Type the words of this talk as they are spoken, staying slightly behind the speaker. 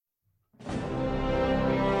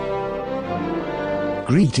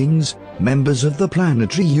Greetings, members of the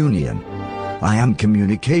Planetary Union. I am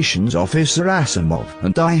Communications Officer Asimov,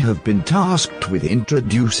 and I have been tasked with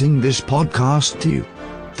introducing this podcast to you.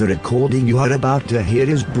 The recording you are about to hear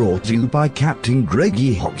is brought to you by Captain Greg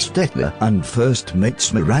E. Hochstetler and First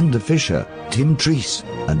Mates Miranda Fisher, Tim Treese,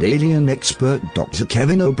 and alien expert Dr.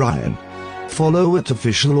 Kevin O'Brien. Follow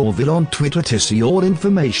 @Official Orville on Twitter to see all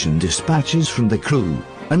information dispatches from the crew,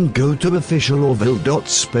 and go to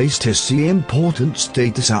officialorville.space to see important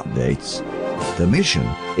status updates. The mission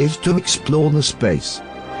is to explore the space.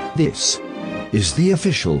 This is the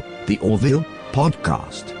Orville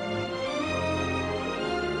podcast.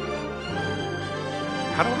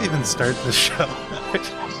 How do we even start this show?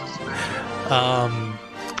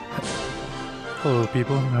 Hello,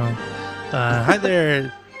 people. No. Hi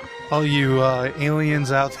there, all you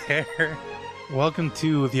aliens out there. Welcome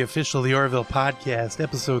to the official The Orville podcast,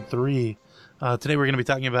 episode 3. Today we're going to be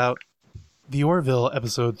talking about The Orville,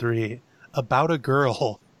 episode 3, About a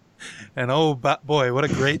Girl. And oh boy, what a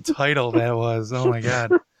great title that was. Oh my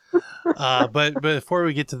god. But before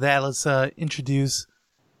we get to that, let's introduce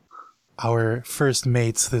our first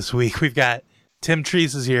mates this week. We've got Tim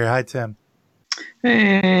Treese is here. Hi, Tim.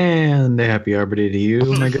 And happy Arbor Day to you,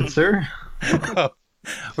 my good sir. Oh,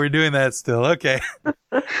 we're doing that still. Okay.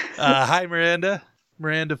 Hi, Miranda.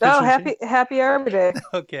 Miranda Fisher. Oh, happy Arbor Day.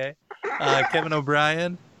 Okay. Kevin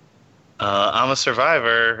O'Brien. I'm a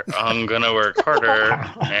survivor. I'm gonna work harder.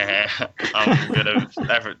 I'm gonna.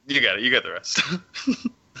 You got it. You got the rest.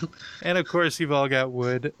 And of course, you've all got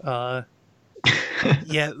Wood.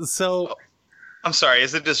 Yeah. So. I'm sorry.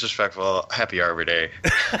 Is it disrespectful? Happy Arbor Day.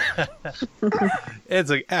 It's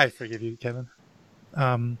like I forgive you, Kevin.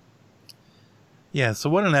 Yeah. So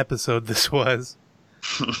what an episode this was.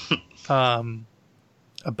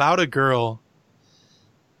 About a girl.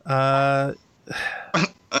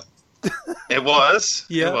 It was.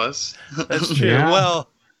 Yeah. It was. That's true. Yeah. Well,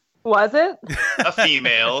 Was it? A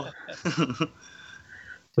female.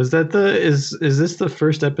 Was that is this the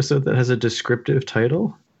first episode that has a descriptive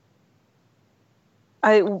title?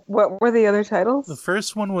 What were the other titles? the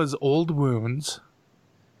first one was Old Wounds,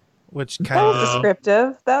 which That kind was of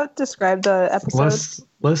descriptive. That described the episode.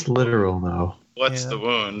 Less literal though. What's Yeah. the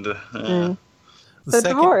wound? Mm. the The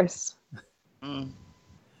second. divorce.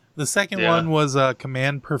 The second Yeah. one was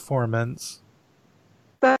Command Performance.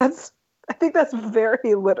 I think that's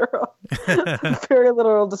very literal. Very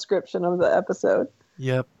literal description of the episode.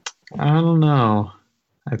 Yep. I don't know.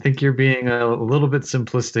 I think you're being a little bit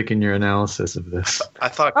simplistic in your analysis of this. I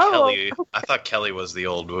thought Oh. Kelly. I thought Kelly was the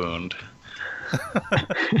old wound.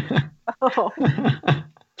 Oh.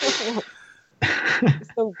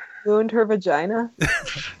 So wound her vagina?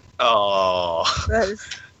 Oh, That is...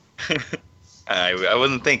 I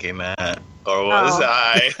wasn't thinking that, or was Oh.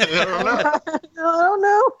 I? I don't know. I don't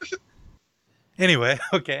know. Anyway,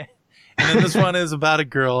 okay. And then this one is about a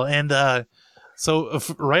girl. And so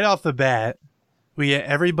right off the bat, we get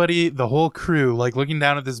everybody, the whole crew, like looking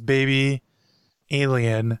down at this baby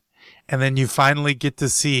alien. And then you finally get to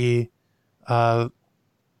see It's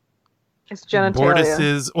genitalia.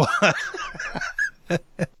 Bortus's...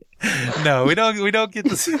 No, we don't get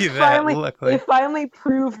to see that. They Luckily. finally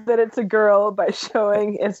prove that it's a girl by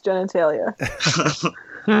showing its genitalia.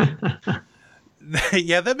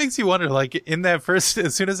 Yeah, that makes you wonder, like, in that first,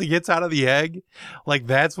 as soon as it gets out of the egg, like,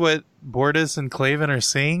 that's what Bortus and Clavin are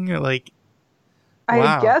seeing? Like,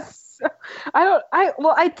 wow. I guess.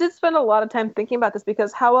 I did spend a lot of time thinking about this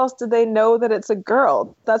because how else do they know that it's a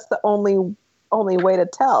girl? That's the only way to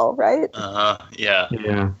tell, right? Yeah.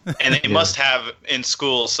 Yeah. And they Yeah. must have in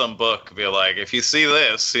school some book be like, if you see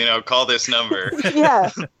this, call this number. Yeah.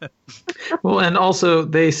 Well, and also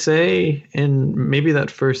they say in maybe that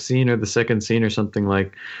first scene or the second scene or something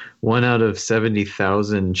like 1 out of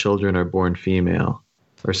 70,000 children are born female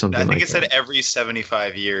or something I think like it said that. every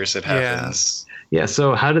 75 years it Yeah. happens. Yeah,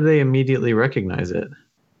 so how do they immediately recognize it?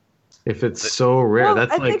 If it's so rare, Well,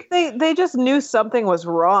 that's I like think they just knew something was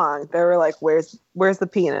wrong. They were like, "Where's the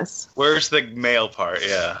penis?" Where's the male part?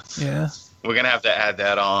 Yeah. Yeah. We're going to have to add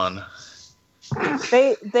that on.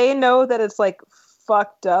 They know that it's like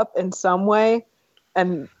fucked up in some way,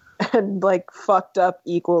 and like fucked up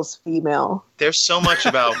equals female. There's so much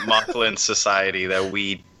about Moclan society that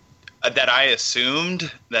I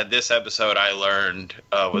assumed that this episode I learned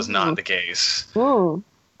was not the case. Ooh.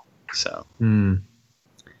 So.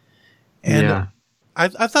 And yeah. I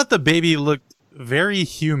thought the baby looked very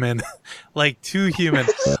human, like too human.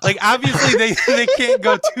 Like obviously they can't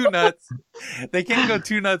go too nuts. They can't go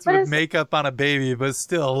too nuts with makeup on a baby, but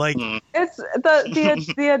still, like It's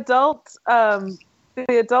the adults the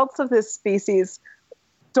adults of this species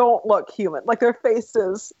don't look human. Like their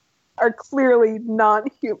faces are clearly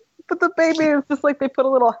non-human. But the baby is just like they put a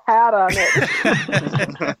little hat on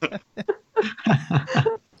it.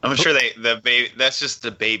 I'm sure the baby, that's just the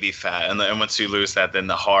baby fat, and once you lose that, then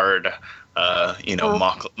the hard,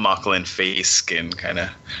 Mocklin face skin kind of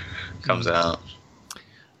comes out.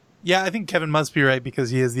 Yeah, I think Kevin must be right because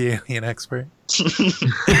he is the alien expert.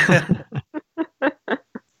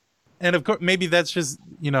 And of course, maybe that's just,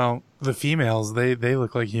 the females. They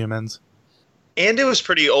look like humans. And it was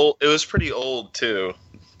pretty old. It was pretty old too,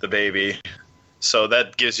 the baby. So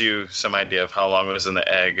that gives you some idea of how long it was in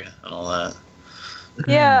the egg and all that.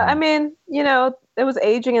 Yeah, I mean, it was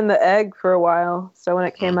aging in the egg for a while. So when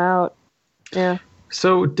it came out, yeah.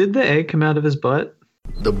 So did the egg come out of his butt?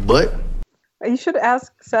 The butt? You should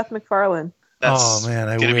ask Seth MacFarlane. Oh man,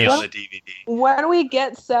 I gonna wish. be on the DVD. When we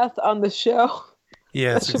get Seth on the show.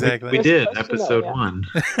 Yes, exactly. We did, episode 1.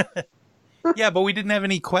 Yeah, but we didn't have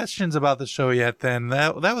any questions about the show yet then.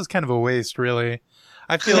 That was kind of a waste, really.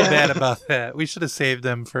 I feel bad about that. We should have saved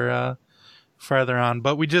them for farther on,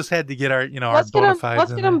 but we just had to get our, our bona fides.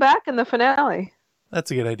 Let's get them back in the finale.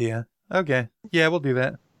 That's a good idea. Okay. Yeah, we'll do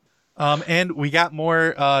that. And we got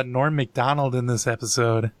more Norm Macdonald in this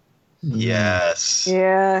episode. Yes.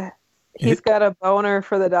 Yeah. He's got a boner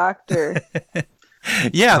for the doctor.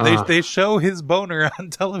 Yeah, they show his boner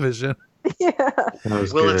on television. Yeah. Well,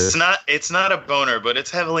 good. it's not a boner, but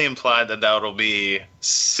it's heavily implied that that'll be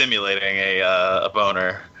simulating a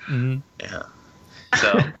boner. Mm-hmm. Yeah.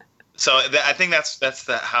 So I think that's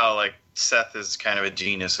how like Seth is kind of a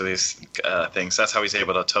genius with these things. That's how he's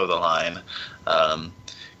able to toe the line.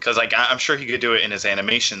 Because like I'm sure he could do it in his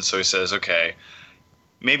animation. So he says, okay,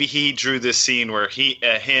 maybe he drew this scene where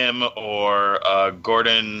him or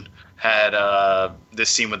Gordon had this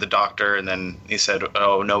scene with the doctor, and then he said,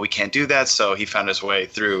 oh, no, we can't do that. So he found his way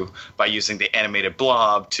through by using the animated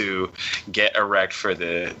blob to get erect for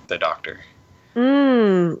the doctor.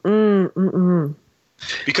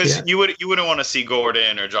 Because you wouldn't want to see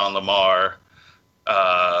Gordon or John Lamar,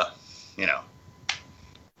 I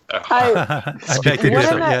beg to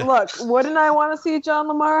differ. Yeah. Look, wouldn't I want to see John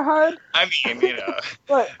Lamar hard? I mean,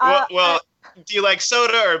 Look, do you like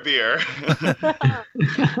soda or beer?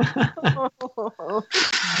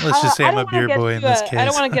 Let's just say I'm a beer boy in this case. I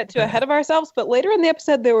don't want to get too ahead of ourselves, but later in the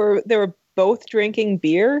episode, they were both drinking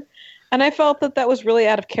beer, and I felt that was really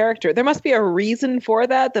out of character. There must be a reason for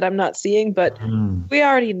that I'm not seeing, but we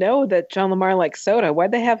already know that John Lamar likes soda.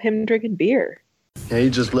 Why'd they have him drinking beer? Yeah, he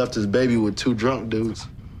just left his baby with 2 drunk dudes.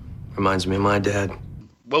 Reminds me of my dad.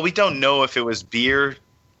 Well, we don't know if it was beer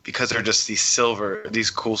because they're just these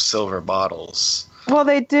cool silver bottles. Well,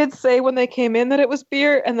 they did say when they came in that it was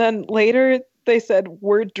beer, and then later they said,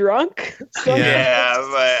 we're drunk. So yeah,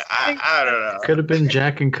 but I don't know. Could have been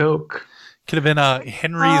Jack and Coke. Could have been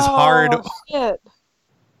Henry's Hard. Shit.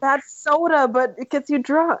 That's soda, but it gets you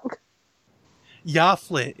drunk.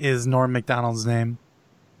 Yofflet is Norm Macdonald's name.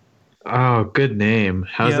 Oh, good name.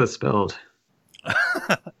 How's that spelled?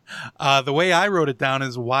 The way I wrote it down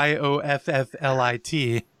is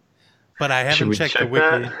Yofflit, but I haven't checked the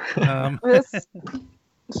wiki.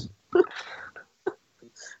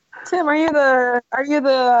 Tim, are you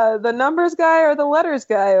the numbers guy or the letters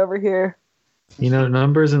guy over here?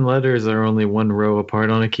 Numbers and letters are only one row apart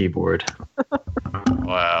on a keyboard.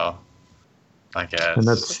 Wow. I guess. And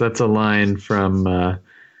that's a line from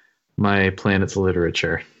my planet's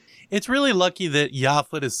literature. It's really lucky that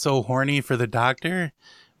Yofflet is so horny for the doctor,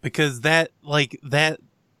 because that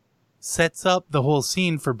sets up the whole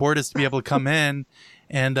scene for Bortus to be able to come in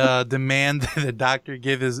and demand that the doctor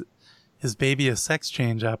give his baby a sex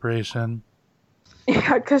change operation.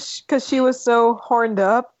 Yeah, because she was so horned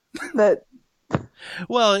up that.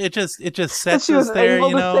 Well, it just sets she was us there,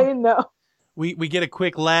 able to say no. We get a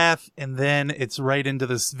quick laugh, and then it's right into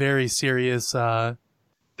this very serious.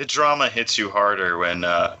 The drama hits you harder when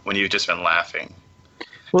you've just been laughing.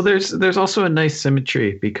 Well, there's also a nice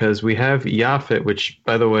symmetry because we have Yoffit, which,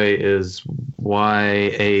 by the way, is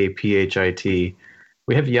Yaphit.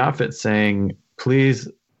 We have Yoffit saying, "Please,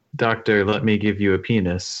 doctor, let me give you a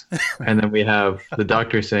penis," and then we have the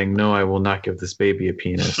doctor saying, "No, I will not give this baby a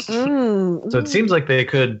penis." So it seems like they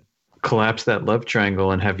could collapse that love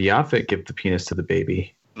triangle and have Yoffit give the penis to the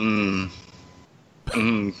baby. They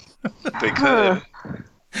could.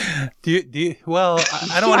 Do you? Well,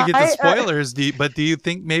 I don't want to get to spoilers, but do you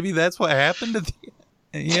think maybe that's what happened at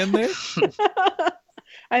the end there?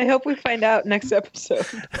 I hope we find out next episode.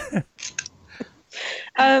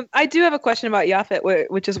 I do have a question about Yoffit,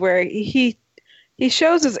 which is where he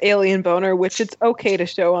shows his alien boner, which it's okay to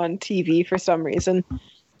show on TV for some reason,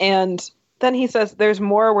 and then he says there's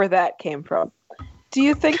more where that came from. Do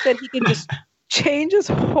you think that he can just change his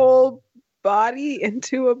whole body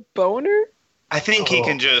into a boner? I think he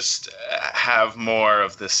can just have more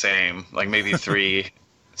of the same, like maybe 3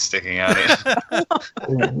 sticking out.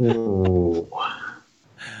 Ooh.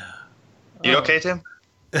 You okay, Tim?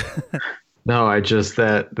 No, I just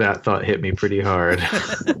that thought hit me pretty hard.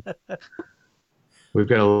 We've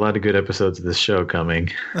got a lot of good episodes of this show coming.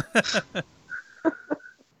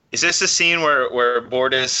 Is this the scene where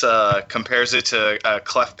Bortus compares it to a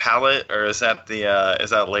cleft palate, or is that is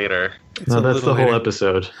that later? No, that's the whole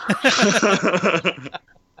episode.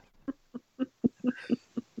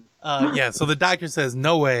 Yeah, so the doctor says,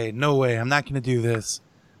 no way, I'm not going to do this.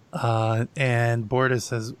 And Bortus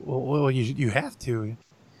says, well, you have to,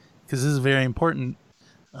 because this is very important.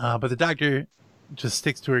 But the doctor just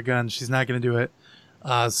sticks to her gun. She's not going to do it.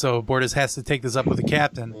 So Bortus has to take this up with the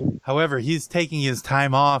captain. However, he's taking his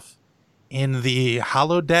time off in the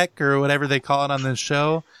holodeck, or whatever they call it on this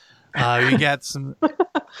show. We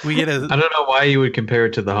get a... I don't know why you would compare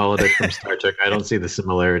it to the holodeck from Star Trek. I don't see the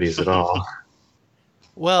similarities at all.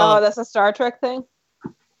 Well, that's a Star Trek thing?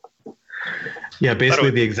 Yeah,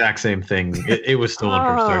 basically the exact same thing. It was stolen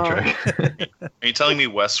from Star Trek. Are you telling me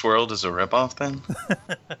Westworld is a ripoff then?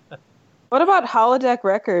 What about Holodeck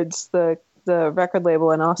Records, the record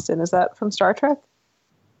label in Austin? Is that from Star Trek?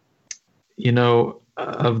 You know,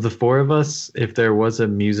 of the 4 of us, if there was a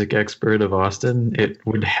music expert of Austin, it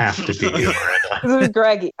would have to be you, Miranda. This is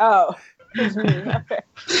Greggy. Oh. It was me. Okay.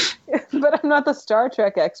 But I'm not the Star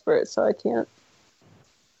Trek expert, so I can't.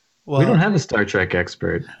 well, We don't have a Star Trek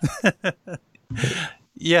expert.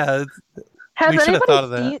 Yeah. Has We should have thought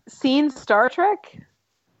of anybody that. seen Star Trek?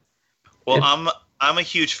 Well, I'm a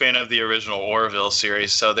huge fan of the original Orville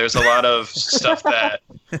series, so there's a lot of stuff that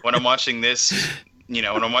when I'm watching this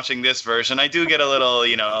version, I do get a little,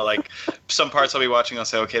 like some parts I'll be watching, I'll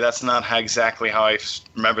say, okay, that's not exactly how I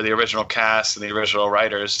remember the original cast and the original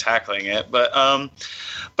writers tackling it. But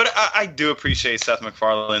I do appreciate Seth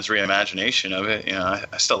MacFarlane's reimagination of it. I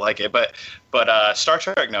still like it. But Star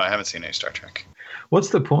Trek, no, I haven't seen any Star Trek.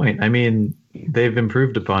 What's the point? I mean, they've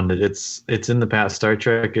improved upon it. It's in the past. Star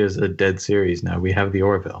Trek is a dead series now. We have the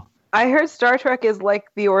Orville. I heard Star Trek is like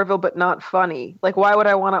the Orville, but not funny. Like, why would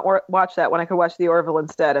I want to watch that when I could watch the Orville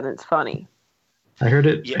instead and it's funny? I heard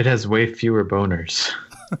it has way fewer boners.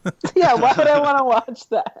 Yeah, why would I want to watch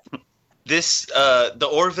that? This the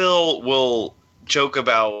Orville will joke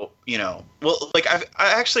about, like I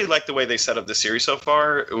actually like the way they set up the series so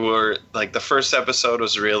far. Where like the first episode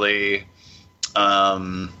was really,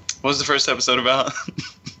 what was the first episode about?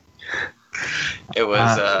 It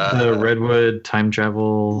was the Redwood time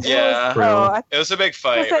travel. Yeah, thrill. it was a big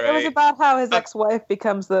fight. It was about how his ex-wife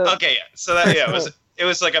becomes the. Okay, yeah. So that it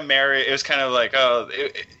was like it was kind of like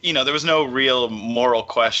there was no real moral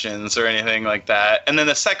questions or anything like that. And then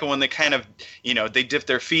the second one, they kind of they dipped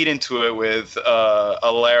their feet into it with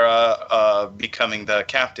Alara becoming the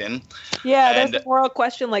captain. Yeah, there's a moral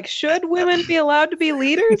question like, should women be allowed to be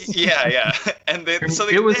leaders? Yeah. And they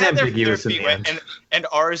it was had ambiguous their feet in the end. and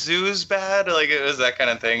Arzu's bad, like it was that kind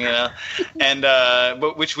of thing, and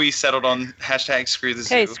but which we settled on #ScrewTheZoo.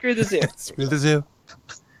 Hey, screw the zoo. Screw the zoo.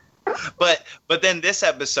 But then this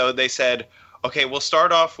episode they said, okay, we'll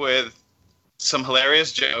start off with some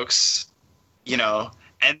hilarious jokes,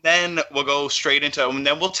 and then we'll go straight into, and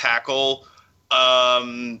then we'll tackle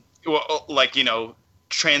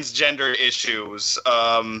transgender issues,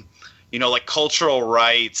 like cultural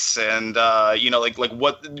rights, and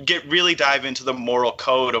really dive into the moral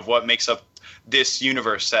code of what makes up this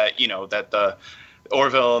universe that that the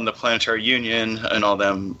Orville and the Planetary Union and all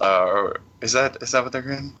them is that what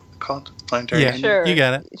they're called? Planetary Union? Sure. You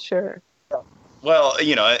got it. Sure. Well,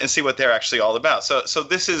 and see what they're actually all about. So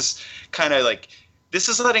this is kind of like, this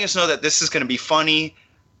is letting us know that this is going to be funny,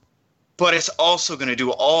 but it's also going to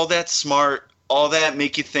do all that smart, all that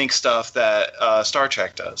make you think stuff that Star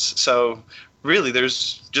Trek does. So really,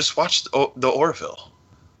 just watch the Orville.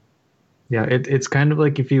 Yeah, it's kind of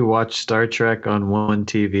like if you watch Star Trek on one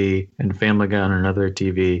TV and Family Guy on another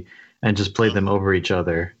TV and just play them over each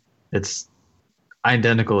other. It's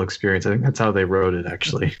identical experience. I think that's how they wrote it,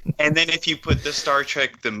 actually. And then if you put the Star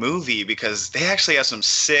Trek the movie, because they actually have some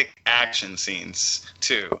sick action scenes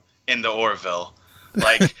too in the Orville.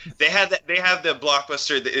 Like they have the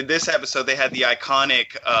blockbuster. In this episode, they had the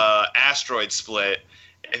iconic asteroid split.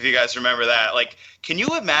 If you guys remember that, like, can you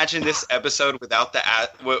imagine this episode without that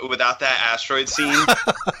asteroid scene?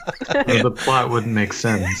 The plot wouldn't make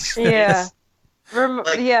sense. Yeah.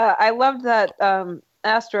 Yeah, I loved that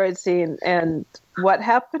asteroid scene. And what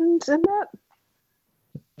happened in that?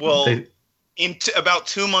 Well, in about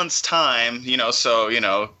 2 months' time,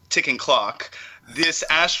 ticking clock, this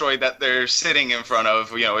asteroid that they're sitting in front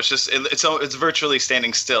of, it's virtually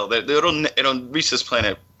standing still. It'll reach this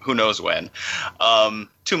planet. Who knows when?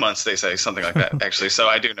 2 months, they say, something like that. Actually, so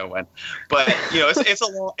I do know when. But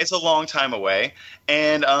it's a long time away,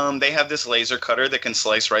 and they have this laser cutter that can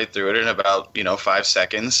slice right through it in about 5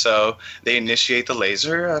 seconds. So they initiate the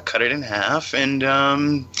laser, cut it in half, and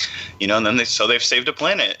and then they've saved a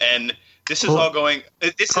planet. And this is all going.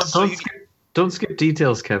 Don't skip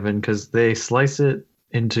details, Kevin, because they slice it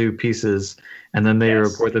into pieces, and then they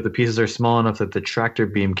report that the pieces are small enough that the tractor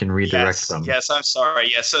beam can redirect them. Yes, I'm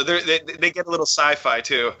sorry. Yes, so they get a little sci-fi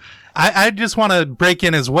too. I just want to break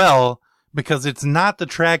in as well, because it's not the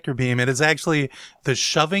tractor beam. It is actually the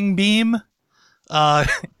shoving beam.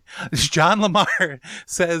 John Lamar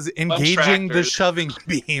says engaging the shoving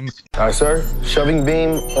beam. Aye, sir. Shoving beam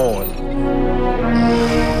on.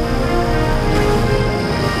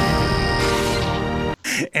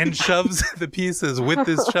 And shoves the pieces with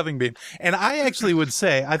this shoving beam. And I actually would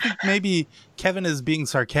say, I think maybe Kevin is being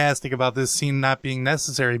sarcastic about this scene not being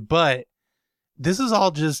necessary, but this is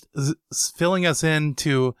all just filling us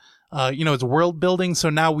into, it's world building. So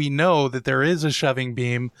now we know that there is a shoving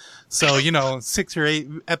beam. So, 6 or 8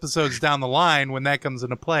 episodes down the line, when that comes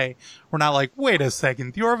into play, we're not like, wait a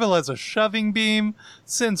second, the Orville has a shoving beam?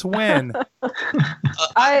 Since when?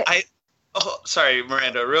 Oh, sorry,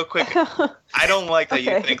 Miranda, real quick. I don't like that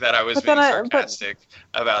you think that I was being sarcastic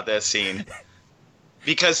about that scene.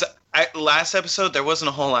 Because last episode, there wasn't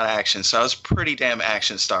a whole lot of action, so I was pretty damn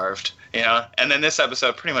action-starved, And then this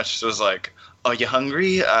episode pretty much was like, oh, you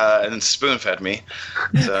hungry? And spoon-fed me.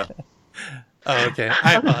 So. Oh, okay.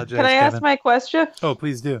 I apologize, Can I ask Kevin. my question? Oh,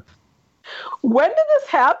 please do. When did this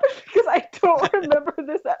happen? Because I don't remember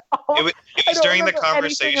this at all. It was during the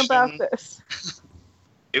conversation about this.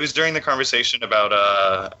 It was during the conversation about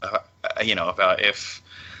about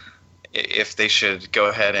if they should go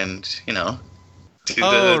ahead and do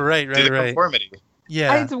the conformity.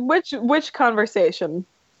 Yeah. Which conversation?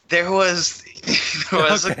 There was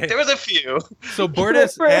a few. So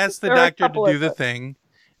Bortus asked the doctor to do the thing.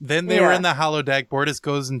 Then they were in the holodeck. Bortus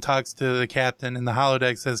goes and talks to the captain, and the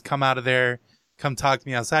holodeck says, "Come out of there. Come talk to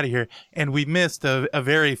me outside of here." And we missed a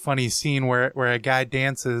very funny scene where a guy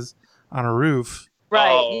dances on a roof.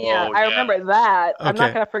 Right, I remember that. Okay. I'm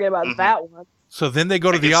not going to forget about that one. So then they go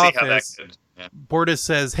to the office. Bortus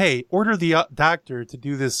says, "Hey, order the doctor to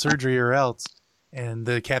do this surgery or else." And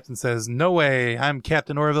the captain says, "No way. I'm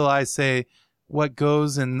Captain Orville. I say what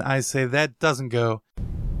goes, and I say that doesn't go."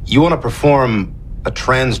 You want to perform a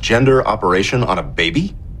transgender operation on a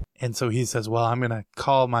baby? And so he says, "Well, I'm going to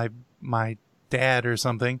call my dad or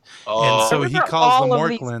something." Oh. And so he calls the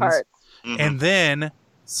Morklins. Mm-hmm. And then...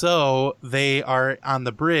 So they are on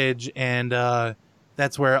the bridge, and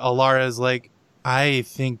that's where Alara is like, "I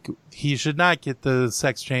think he should not get the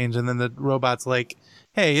sex change." And then the robot's like,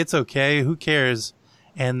 "Hey, it's okay. Who cares?"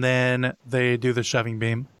 And then they do the shoving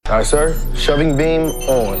beam. Aye, sir. Shoving beam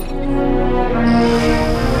on.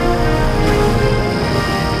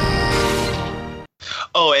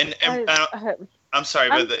 Oh, and I'm sorry,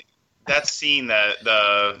 but that scene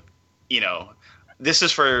this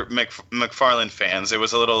is for McFarlane fans. It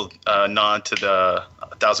was a little nod to the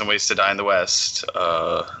 1,000 Ways to Die in the West.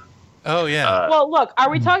 Oh, yeah. Well, look,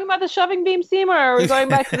 are we talking about the shoving beam scene, or are we going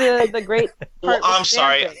back to the great part? Well, I'm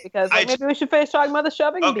sorry. Because maybe we should finish talking about the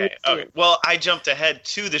shoving beam scene. Okay. Well, I jumped ahead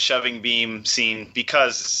to the shoving beam scene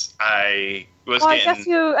because I was I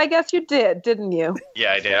guess you did, didn't you?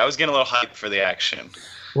 Yeah, I did. I was getting a little hyped for the action.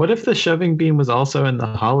 What if the shoving beam was also in the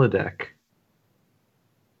holodeck?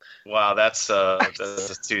 Wow, that's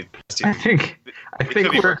too. I think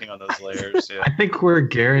we're working on those layers. Yeah. I think we're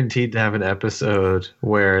guaranteed to have an episode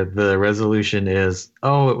where the resolution is,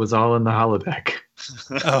 it was all in the holodeck.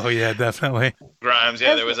 Oh yeah, definitely. Grimes,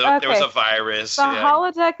 there was a virus. The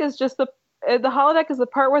holodeck is just the holodeck is the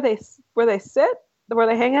part where they sit, where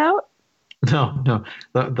they hang out. No,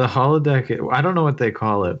 the holodeck. I don't know what they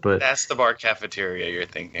call it, but that's the bar cafeteria you're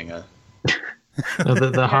thinking of. No,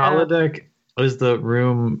 the holodeck is the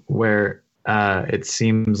room where it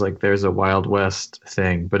seems like there's a Wild West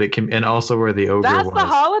thing, but it can, and also where the ogre was. That's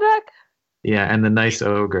the holodeck? Yeah, and the nice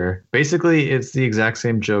ogre. Basically, it's the exact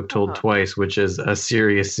same joke told twice, which is a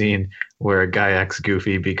serious scene where a guy acts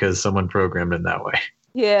goofy because someone programmed him that way.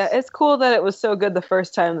 Yeah, it's cool that it was so good the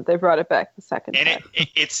first time that they brought it back the second time. And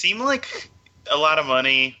it seemed like a lot of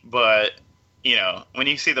money, but, when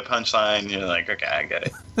you see the punchline, you're like, okay, I get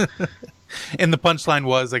it. And the punchline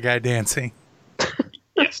was a guy dancing.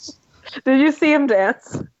 Yes. Did you see him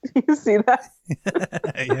dance? Did you see that?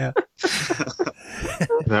 Yeah.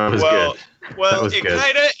 That was good. Well, was it good.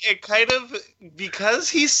 kind of, because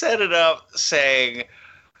he set it up saying,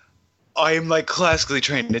 I am like classically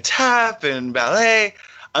trained to tap and ballet.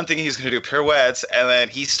 I'm thinking he's going to do pirouettes, and then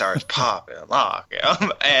he starts pop and lock,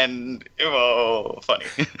 and funny.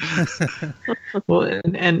 Well,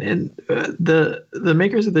 and the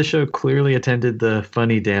makers of the show clearly attended the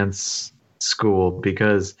funny dance school,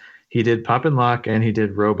 because he did pop and lock and he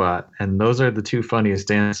did robot, and those are the two funniest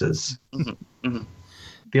dances.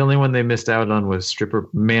 The only one they missed out on was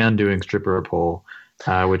man doing stripper pole,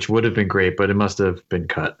 which would have been great, but it must have been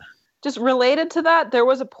cut. Just related to that, there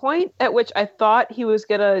was a point at which I thought he was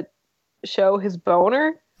going to show his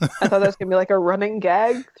boner. I thought that was going to be like a running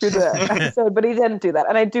gag through the episode, but he didn't do that.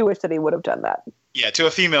 And I do wish that he would have done that. Yeah, to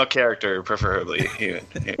a female character, preferably.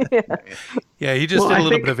 Yeah, he just did a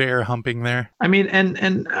little bit of air humping there. I mean,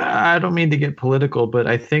 and I don't mean to get political, but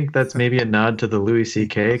I think that's maybe a nod to the Louis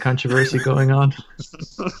C.K. controversy going on.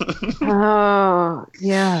 Oh,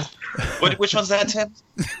 yeah. Which one's that, Tim?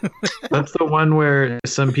 That's the one where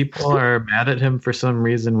some people are mad at him for some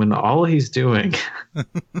reason when all he's doing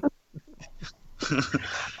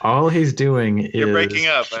You're breaking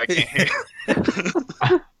up. I can't hear.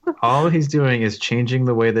 All he's doing is changing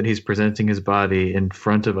the way that he's presenting his body in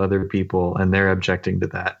front of other people, and they're objecting to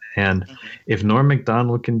that. And if Norm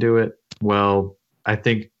Macdonald can do it, well, I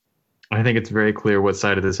think it's very clear what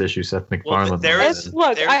side of this issue Seth MacFarlane is.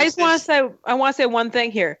 Look, I just want to say one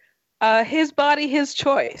thing here. His body, his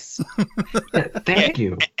choice. Thank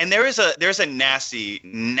you. And there's a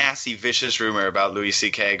nasty, vicious rumor about Louis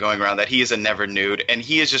C.K. going around that he is a never nude, and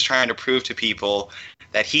he is just trying to prove to people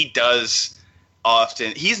that he does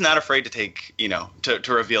often. He's not afraid to take, to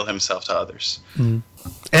reveal himself to others. Mm.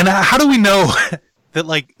 And how do we know that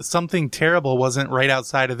like something terrible wasn't right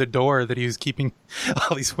outside of the door that he was keeping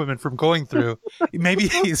all these women from going through? Maybe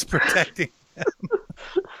he's protecting them.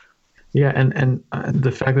 Yeah, and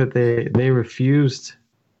the fact that they refused,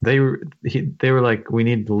 they were like, we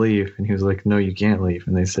need to leave, and he was like, no, you can't leave,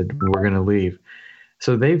 and they said, we're gonna leave.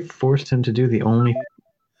 So they forced him to do the only.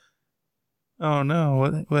 Oh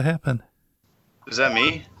no! What happened? Is that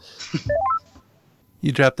me?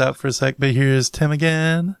 You dropped out for a sec, but here's Tim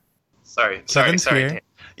again. Sorry. Here.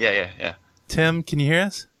 Yeah. Tim, can you hear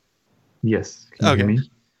us? Yes. Can you hear me?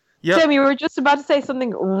 Yep. Tim, you were just about to say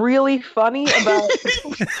something really funny about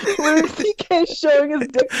Louis C.K. showing his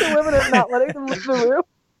dick to women and not letting them leave the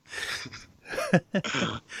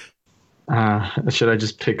room. Should I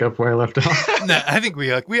just pick up where I left off? No, I think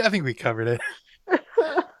we covered it.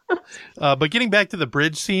 But getting back to the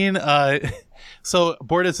bridge scene, so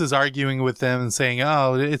Bortus is arguing with them and saying,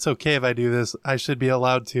 "Oh, it's okay if I do this. I should be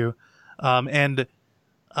allowed to." And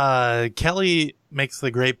Kelly makes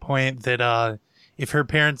the great point that if her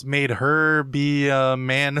parents made her be a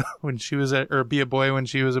man when she was or be a boy when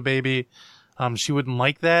she was a baby, she wouldn't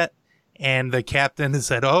like that. And the captain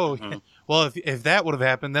said, "Oh, well, if that would have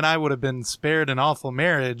happened, then I would have been spared an awful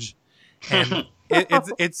marriage." And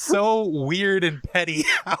it's so weird and petty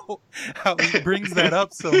how he brings that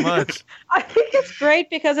up so much. I think it's great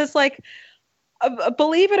because it's like,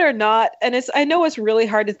 believe it or not, and I know it's really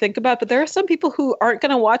hard to think about, but there are some people who aren't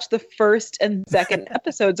going to watch the first and second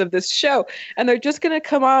episodes of this show, and they're just going to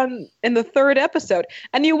come on in the third episode,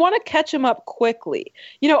 and you want to catch them up quickly.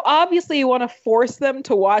 Obviously you want to force them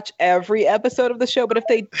to watch every episode of the show, but if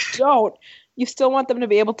they don't, you still want them to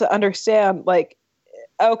be able to understand, like,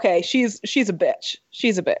 okay, she's a bitch.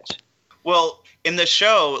 She's a bitch. Well, in the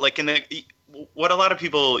show, like what a lot of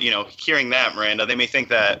people, hearing that, Miranda, they may think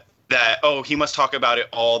that he must talk about it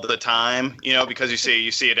all the time, because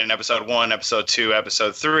you see it in episode 1, episode 2,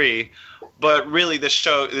 episode 3, but really the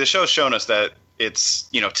show's shown us that it's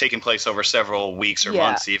taking place over several weeks or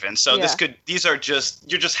months even. So you're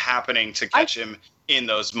just happening to catch him in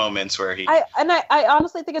those moments where I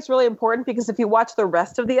honestly think it's really important, because if you watch the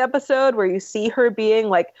rest of the episode where you see her being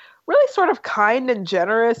like really sort of kind and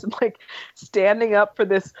generous and like standing up for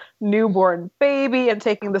this newborn baby and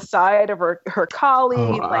taking the side of her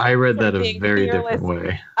colleague. I read that a very different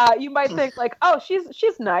way. You might think like, oh,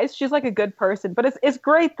 she's nice. She's like a good person. But it's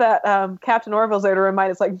great that Captain Orville's there to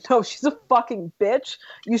remind us, like, no, she's a fucking bitch.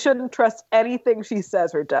 You shouldn't trust anything she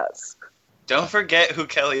says or does. Don't forget who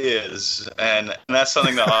Kelly is, and that's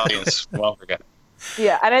something the audience won't forget.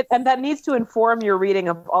 Yeah, and that needs to inform your reading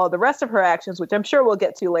of all the rest of her actions, which I'm sure we'll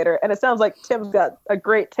get to later. And it sounds like Tim's got a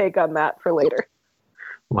great take on that for later.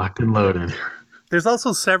 Locked and loaded. There's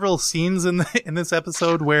also several scenes in this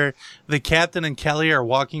episode where the captain and Kelly are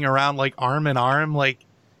walking around like arm in arm, like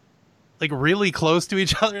really close to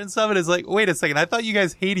each other and stuff. And it's like, wait a second, I thought you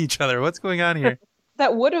guys hate each other. What's going on here?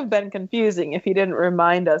 that would have been confusing if he didn't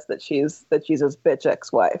remind us that she's his bitch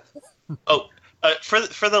ex-wife. Oh,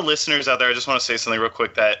 for the listeners out there, I just want to say something real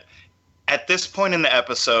quick that at this point in the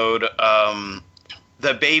episode,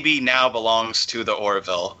 the baby now belongs to the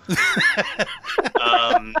Orville. It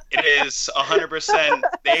is 100%.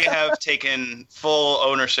 They have taken full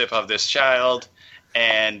ownership of this child,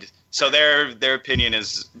 and so their opinion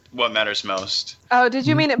is what matters most. Oh, did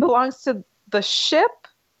you mean it belongs to the ship?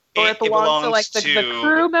 Or it belongs to like the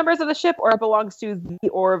crew members of the ship, or it belongs to the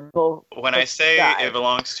Orville? When I say it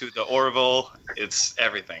belongs to the Orville, it's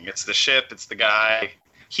everything. It's the ship, it's the guy.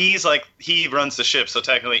 He runs the ship, so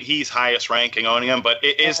technically he's highest ranking owning him, but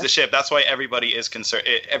it is the ship. That's why everybody is concerned.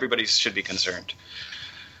 Everybody should be concerned.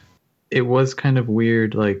 It was kind of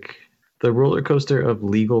weird, like the roller coaster of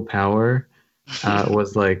legal power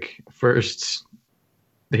was like, first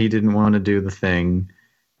he didn't want to do the thing,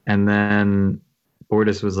 and then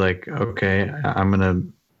Bortus was like, okay, I'm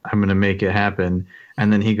gonna make it happen.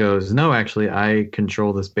 And then he goes, no, actually, I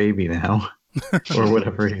control this baby now, or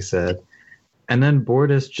whatever he said. And then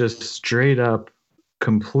Bortus just straight up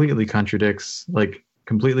completely contradicts, like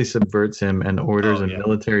completely subverts him and orders a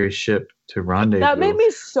military ship to rendezvous. That made me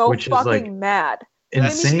so fucking mad.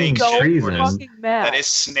 Insane treason. That is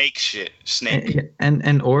snake shit. Snake.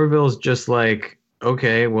 And Orville's just like,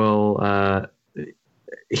 okay, well,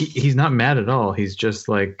 he's not mad at all. He's just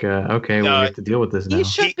like, okay, well, we have to deal with this now. He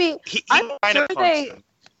should be.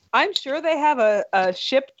 I'm sure they have a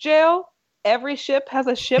ship jail. Every ship has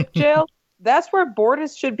a ship jail. That's where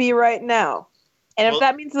Bortus should be right now. And if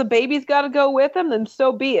that means the baby's got to go with him, then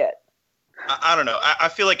so be it. I don't know. I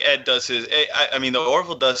feel like Ed does his. I mean, the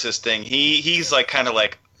Orville does his thing. He's like kind of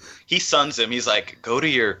like he suns him. He's like, go to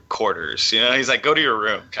your quarters. You know, he's like, go to your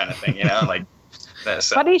room, kind of thing. You know, like.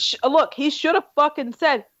 But he should have fucking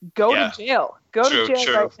said, go to jail. Go to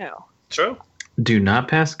jail right now. True. Do not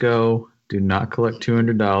pass go. Do not collect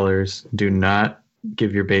 $200. Do not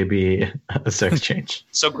give your baby a sex change.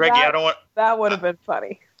 So, Greggy, that would have been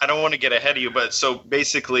funny. I don't want to get ahead of you, but so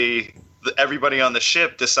basically everybody on the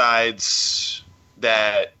ship decides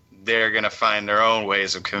that they're going to find their own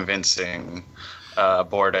ways of convincing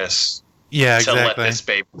Bortus to let this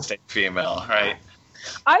baby stay female, right?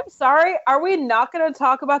 I'm sorry. Are we not going to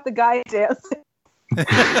talk about the guy dancing?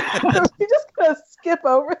 Are we just going to skip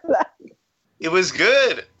over that? It was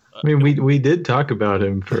good. I mean, we did talk about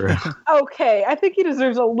him for. Okay, I think he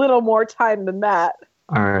deserves a little more time than that.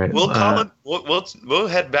 All right, we'll call him. We'll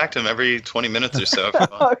head back to him every 20 minutes or so.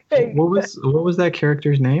 Okay. What was that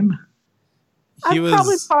character's name?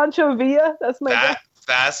 Probably Pancho Villa. That's my guess.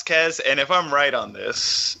 Vasquez, and if I'm right on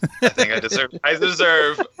this, I think I deserve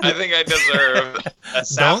a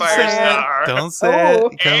sapphire star. Don't say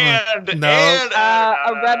it. And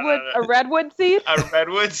a redwood seed. A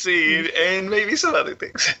redwood seed, and maybe some other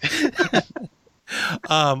things.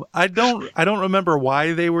 I don't remember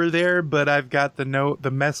why they were there, but I've got the note.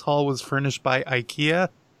 The mess hall was furnished by IKEA.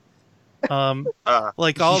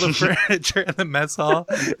 Like all the furniture in the mess hall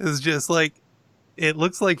is just like, it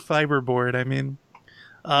looks like fiberboard. I mean.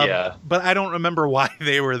 But I don't remember why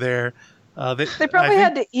they were there. They probably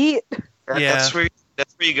had to eat. That's where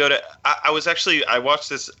you go to. I rewatched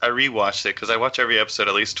it because I watch every episode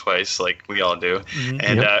at least twice, like we all do. Mm-hmm.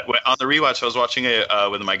 And on the rewatch, I was watching it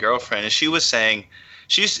with my girlfriend, and she was saying,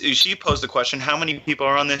 she posed the question, how many people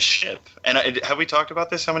are on this ship? And have we talked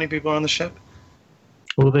about this? How many people are on the ship?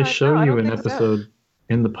 Well, they show you in episode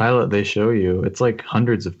in the pilot. They show you it's like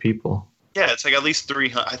hundreds of people. Yeah, it's like at least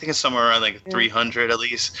 300. I think it's somewhere around like 300 at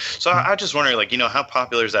least. So I just wonder, like, how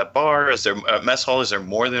popular is that bar? Is there a mess hall? Is there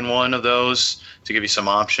more than one of those to give you some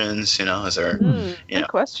options? Is there? Good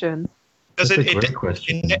question. Because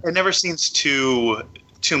it never seems too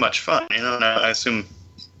much fun. And I assume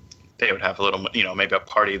they would have a little, maybe a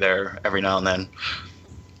party there every now and then.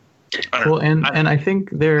 And I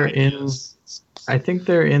think they're in. I think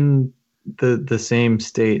they're in the same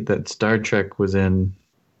state that Star Trek was in.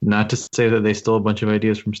 Not to say that they stole a bunch of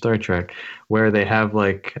ideas from Star Trek, where they have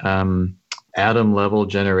like atom level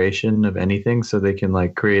generation of anything, so they can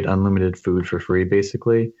like create unlimited food for free,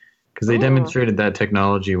 basically. Because they demonstrated that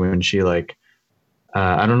technology when she like,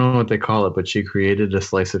 I don't know what they call it, but she created a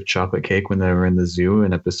slice of chocolate cake when they were in the zoo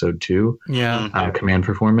in episode 2. Yeah. Command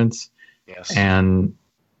Performance. Yes. And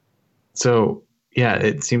so, yeah,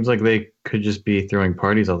 it seems like they could just be throwing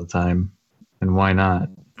parties all the time, and why not?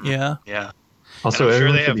 Yeah. Yeah. Also,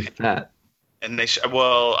 everyone should be fat. And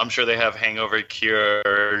I'm sure they have hangover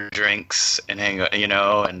cure drinks and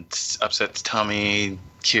and upset tummy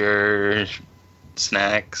cure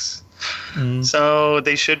snacks. So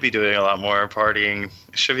they should be doing a lot more partying.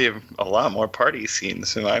 Should be a lot more party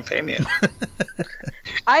scenes, in my opinion.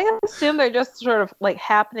 I assume they're just sort of like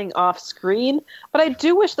happening off screen, but I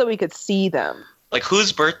do wish that we could see them. Like,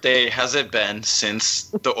 whose birthday has it been since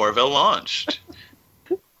the Orville launched?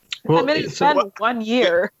 Well, I mean, it's been 1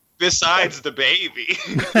 year. Besides the baby.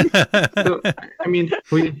 So, I mean,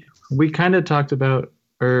 we kind of talked about,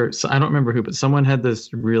 or so I don't remember who, but someone had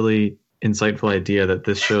this really insightful idea that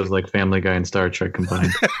this show's like Family Guy and Star Trek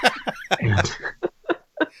combined.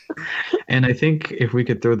 And I think if we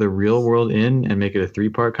could throw the real world in and make it a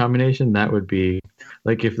 3-part combination, that would be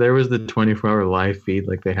like if there was the 24-hour live feed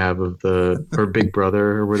like they have of or Big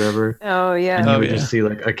Brother or whatever. Oh, yeah. And you would just see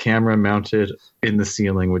like a camera mounted in the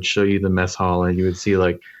ceiling would show you the mess hall, and you would see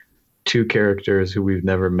like 2 characters who we've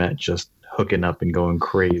never met just hooking up and going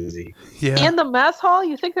crazy. Yeah. In the mess hall?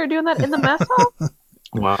 You think they're doing that in the mess hall?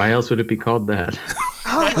 Why else would it be called that?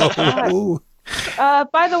 Oh, my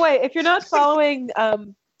God. By the way, if you're not following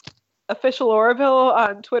Official Orville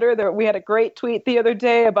on Twitter, we had a great tweet the other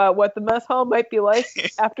day about what the mess hall might be like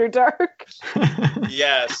after dark.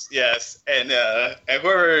 Yes. And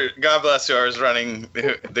whoever, God bless whoever's running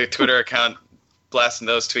the Twitter account, blasting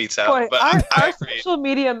those tweets out. Boy, But our social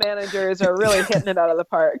media managers are really hitting it out of the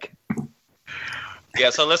park. Yeah,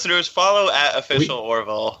 so listeners, follow at Official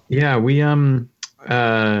Orville. Yeah, we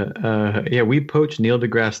poached Neil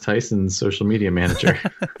deGrasse Tyson's social media manager.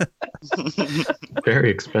 Very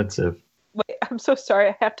expensive. Wait, I'm so sorry.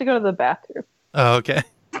 I have to go to the bathroom. Oh, okay.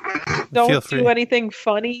 Don't do anything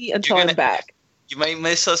funny until I'm back. You might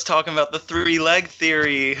miss us talking about the 3-leg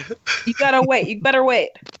theory. You gotta wait. You better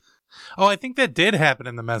wait. Oh, I think that did happen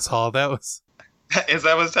in the mess hall. That was. Is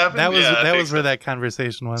that what's happening? That was where that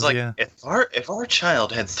conversation was. It's like, yeah. If our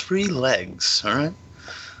child had 3 legs, all right,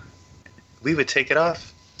 we would take it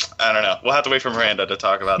off. I don't know. We'll have to wait for Miranda to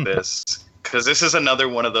talk about this, because this is another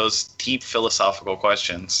one of those deep philosophical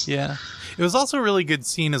questions. Yeah. It was also a really good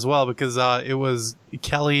scene as well, because it was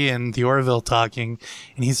Kelly and the Orville talking,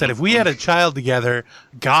 and he said, if we had a child together,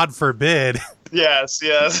 God forbid. Yes.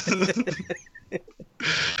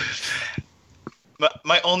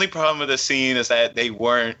 My only problem with the scene is that they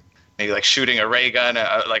weren't maybe like shooting a ray gun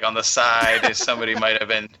like on the side. If somebody might have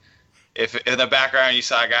been, if in the background you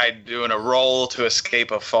saw a guy doing a roll to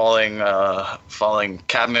escape a falling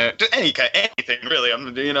cabinet, anything really.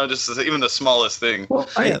 Just even the smallest thing. Well,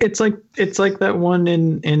 it's like that one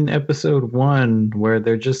in episode 1 where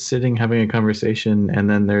they're just sitting having a conversation, and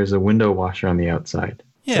then there's a window washer on the outside.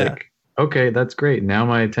 Yeah. Like, okay, that's great. Now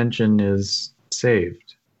my attention is saved.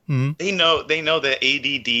 Mm-hmm. They know the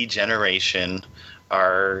ADD generation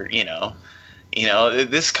are,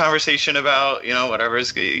 this conversation about, whatever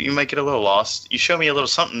is, you might get a little lost. You show me a little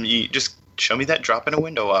something, you just show me that drop in a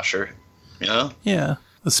window washer, Yeah.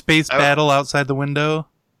 The space battle outside the window.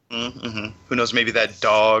 Mm-hmm. Who knows, maybe that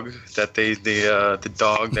dog that the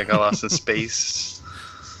dog that got lost in space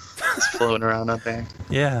is floating around out there.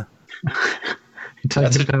 Yeah. You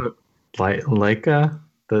talking about Laika,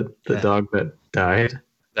 the dog that died?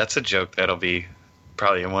 That's a joke that'll be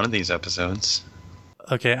probably in one of these episodes.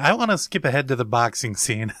 Okay, I want to skip ahead to the boxing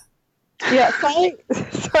scene. Yeah, sorry,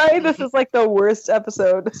 this is like the worst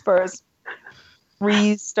episode as far as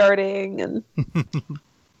restarting and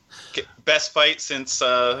best fight since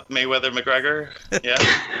Mayweather McGregor. Yeah.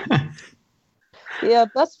 Yeah,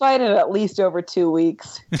 best fight in at least over 2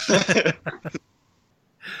 weeks.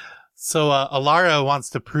 So Alara wants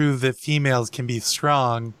to prove that females can be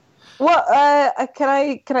strong. Well, can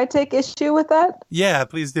I take issue with that? Yeah,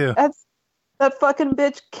 please do. That fucking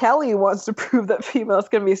bitch Kelly wants to prove that females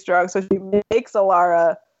can be strong, so she makes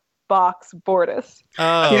Alara box Bortus.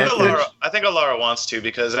 I think Alara wants to,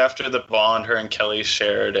 because after the bond her and Kelly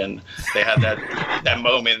shared, and they had that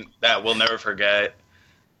moment that we'll never forget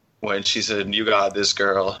when she said, "You got this,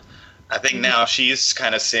 girl." I think now she's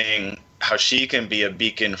kind of seeing how she can be a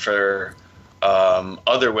beacon for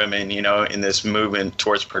other women, in this movement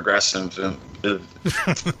towards progressivism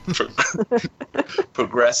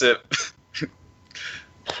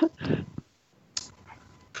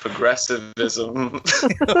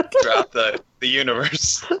throughout the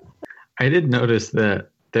universe. I did notice that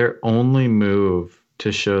their only move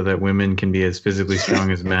to show that women can be as physically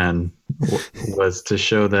strong as men was to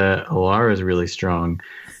show that Alara is really strong.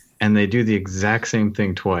 And they do the exact same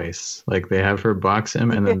thing twice. Like, they have her box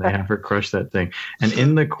him, and then they have her crush that thing. And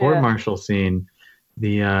in the court-martial scene,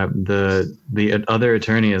 the other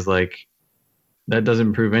attorney is like, that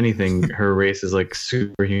doesn't prove anything. Her race is like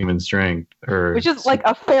superhuman strength, which is like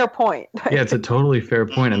a fair point. Yeah, it's a totally fair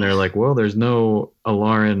point. And they're like, well, there's no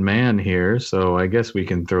Alaran man here, so I guess we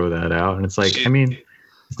can throw that out. And it's like,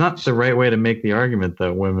 It's not the right way to make the argument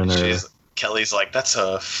that women are. Kelly's like, that's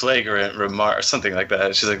a flagrant remark or something like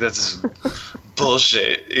that. She's like, that's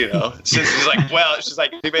bullshit, Since he's like, well, she's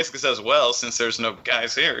like, he basically says, well, since there's no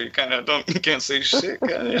guys here, you can't say shit.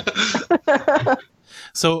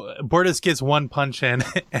 So Bortus gets one punch in,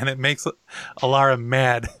 and it makes Alara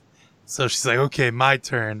mad. So she's like, okay, my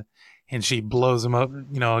turn. And she blows him up,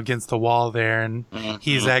 against the wall there, and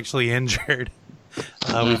he's actually injured.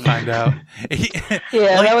 We find out.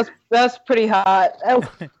 That was pretty hot.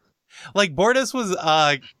 Like Bortus was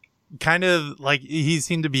kind of like he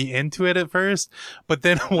seemed to be into it at first, but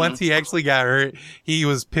then once he actually got hurt, he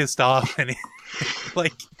was pissed off and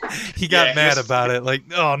he got mad about it. Like,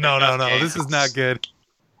 oh no, this is not good.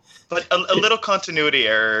 But a little continuity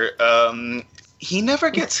error. He never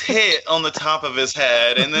gets hit on the top of his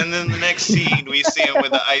head, and then in the next scene we see him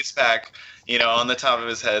with the ice pack, on the top of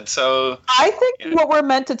his head. So I think what we're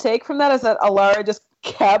meant to take from that is that Alara just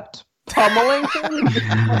kept pummeling him,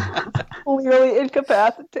 clearly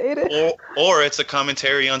incapacitated. Or it's a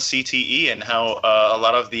commentary on CTE and how a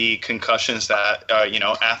lot of the concussions that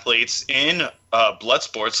athletes in blood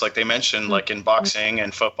sports, like they mentioned, like in boxing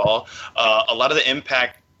and football, a lot of the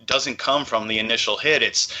impact doesn't come from the initial hit.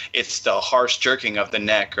 It's the harsh jerking of the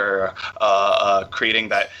neck or creating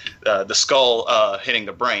that the skull hitting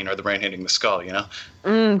the brain or the brain hitting the skull.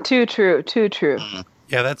 Too true.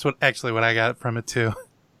 Yeah, that's what I got from it too.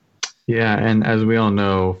 Yeah, and as we all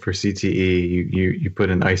know, for CTE, you put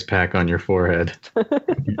an ice pack on your forehead,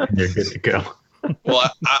 and you're good to go.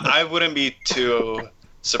 Well, I wouldn't be too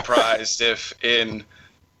surprised if in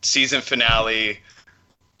season finale,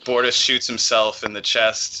 Bortus shoots himself in the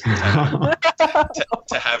chest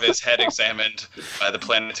to have his head examined by the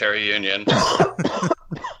Planetary Union.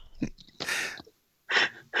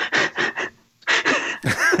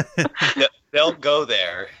 They'll go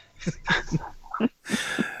there.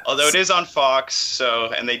 Although it is on Fox,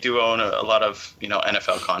 and they do own a lot of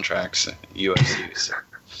NFL contracts, UFC.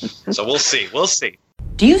 So we'll see.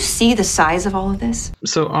 Do you see the size of all of this?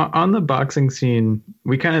 So on the boxing scene,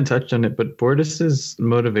 we kind of touched on it, but Bortus's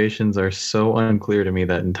motivations are so unclear to me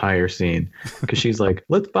that entire scene, because she's like,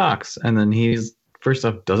 let's box. And then he's first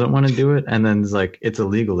off doesn't want to do it. And then is like, it's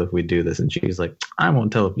illegal if we do this. And she's like, I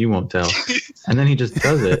won't tell if you won't tell. And then he just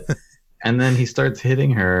does it. And then he starts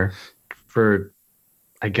hitting her for,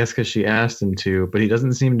 I guess, because she asked him to, but he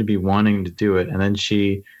doesn't seem to be wanting to do it. And then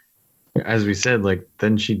she, as we said,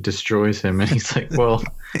 then she destroys him, and he's like, well,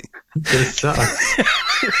 this sucks.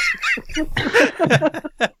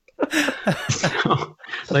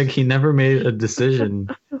 So, he never made a decision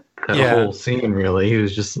that whole scene, really. He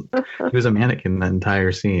was a mannequin that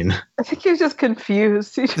entire scene. I think he was just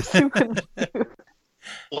confused. He just seemed confused.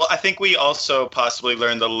 Well, I think we also possibly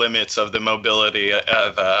learned the limits of the mobility of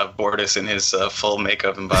Bortus in his full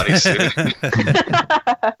makeup and bodysuit.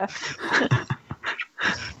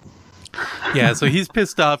 Yeah, so he's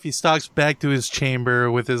pissed off. He stalks back to his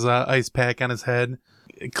chamber with his ice pack on his head.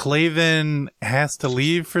 Klaven has to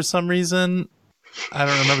leave for some reason. I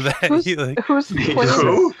don't remember that. Who's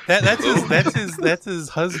Who? That's his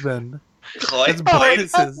husband. Clyde?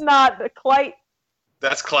 That's not Clyde.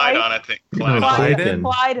 That's Clydon, I think. Clyden?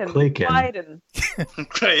 Clyden.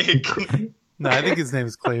 No, I think his name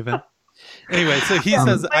is Klaven. Anyway, so he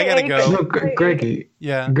says, I gotta go. No, Greggy.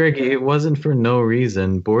 Yeah. Greggy, it wasn't for no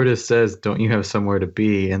reason. Bortus says, don't you have somewhere to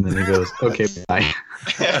be? And then he goes, okay, bye.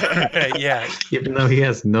 Yeah. Even though he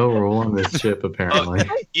has no role on this ship, apparently.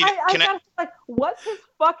 What's his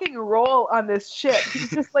fucking role on this ship? He's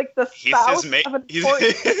just like the spouse of an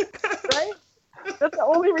important, right? That's the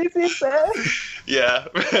only reason he's there? Yeah.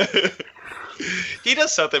 He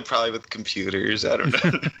does something probably with computers. I don't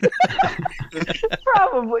know.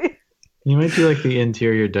 Probably. You might do the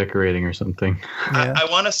interior decorating or something. Yeah. I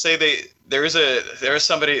want to say there is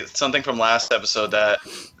something from last episode that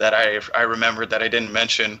I remembered that I didn't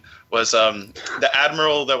mention was the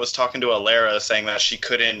admiral that was talking to Alara saying that she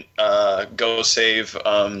couldn't go save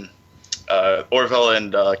Orville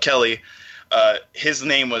and Kelly. His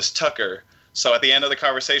name was Tucker. So at the end of the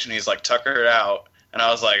conversation, he's like, Tucker out. And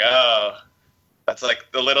I was like, oh, that's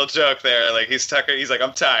the little joke there. He's Tucker. He's like,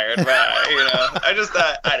 I'm tired. Right. I just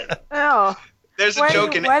thought, I don't know. Oh. There's a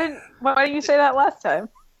joke in it. Why didn't you say that last time?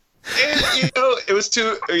 It was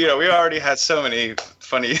too, we already had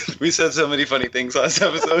we said so many funny things last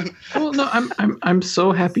episode. Well, no, I'm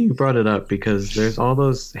so happy you brought it up, because there's all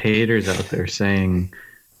those haters out there saying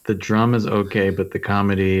the drama's okay, but the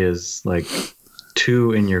comedy is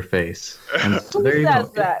too in your face. And so Who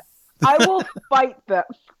says that? I will fight them.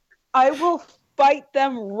 I will fight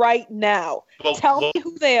them right now. Well, Tell me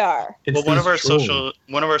who they are. Well, one of our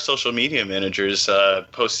social media managers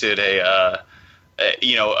posted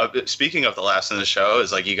speaking of the laughs in the show,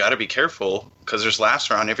 is like, you got to be careful because there's laughs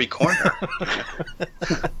around every corner.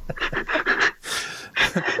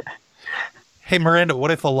 Hey, Miranda,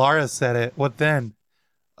 what if Alara said it? What then?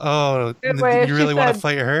 Oh, do you really want to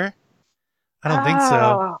fight her? I don't think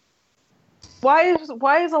so. Why is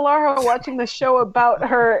Alara watching the show about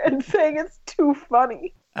her and saying it's too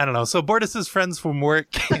funny? I don't know. So Bortus's friends from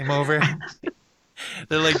work came over.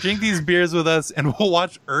 They're like, drink these beers with us and we'll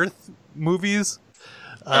watch Earth movies.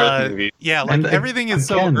 Yeah, like everything is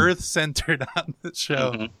so Earth-centered on the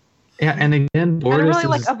show. Mm-hmm. Yeah, and again, Bortus and really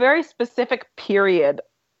like a very specific period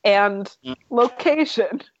and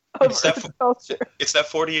location of Earth culture. It's that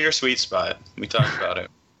 40-year sweet spot. We talked about it.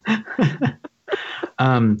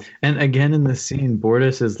 And again in the scene,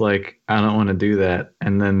 Bortus is like, I don't want to do that,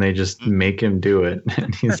 and then they just make him do it,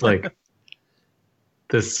 and he's like,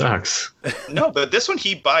 this sucks. No, but this one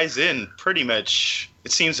he buys in pretty much,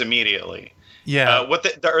 it seems, immediately. Yeah. What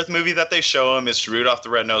the Earth movie that they show him is Rudolph the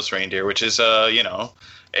Red-Nosed Reindeer, which is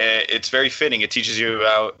it's very fitting. It teaches you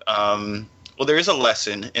about there is a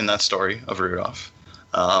lesson in that story of Rudolph,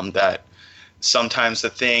 that sometimes the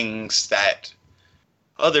things that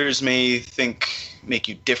others may think make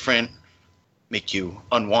you different, make you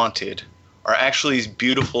unwanted, are actually these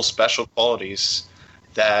beautiful, special qualities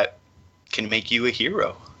that can make you a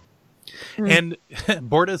hero. And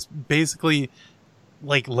Bortus basically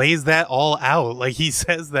like lays that all out. Like he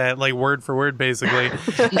says that like word for word, basically.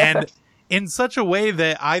 And in such a way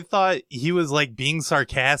that I thought he was like being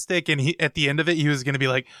sarcastic, and he at the end of it he was going to be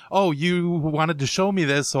like, oh, you wanted to show me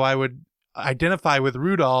this so I would identify with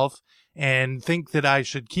Rudolph and think that I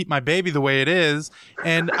should keep my baby the way it is,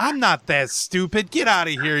 and I'm not that stupid. Get out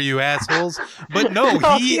of here, you assholes. But no,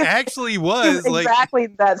 he actually was exactly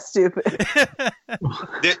that stupid.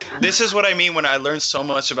 This is what I mean when I learned so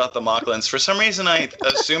much about the Mocklans. For some reason I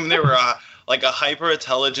assumed they were like a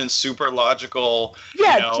hyper-intelligent, super logical...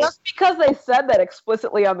 Yeah, just because they said that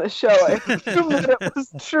explicitly on the show, I assumed that it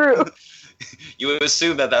was true. You would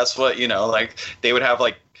assume that that's what, like, they would have,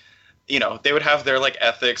 like, they would have their, like,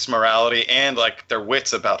 ethics, morality, and, like, their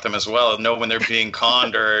wits about them as well, and know when they're being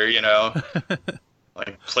conned or,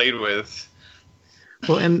 like, played with.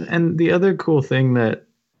 Well, and the other cool thing that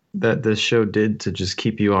this show did to just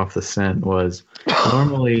keep you off the scent was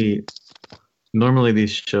normally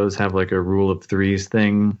these shows have like a rule of threes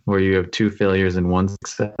thing where you have 2 failures and 1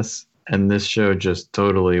 success. And this show just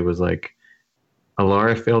totally was like,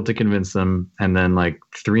 Alara failed to convince them. And then like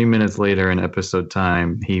 3 minutes later in episode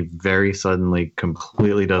time, he very suddenly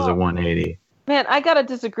completely does a 180. Man, I got to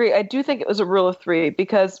disagree. I do think it was a rule of 3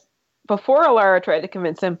 because before Alara tried to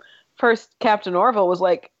convince him, first Captain Orville was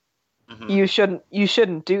like, you shouldn't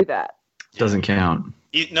do that. Doesn't count.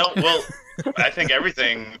 I think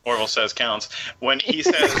everything Orville says counts. When he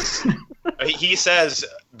says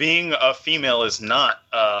being a female is not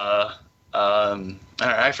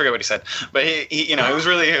I forget what he said, but he it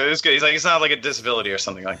was good. He's like, it's not like a disability or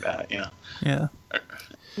something like that, Yeah.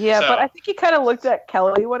 Yeah, so, but I think he kind of looked at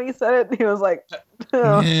Kelly when he said it, and he was like,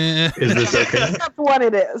 is this okay? That's what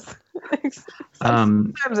it is.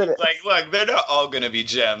 Sometimes it is. Like, look, they're not all going to be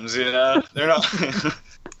gems, They're not.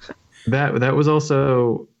 That was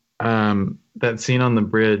also that scene on the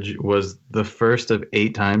bridge was the first of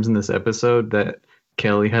 8 times in this episode that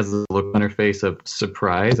Kelly has a look on her face of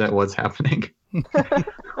surprise at what's happening.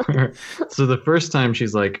 So the first time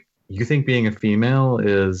she's like, you think being a female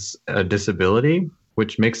is a disability?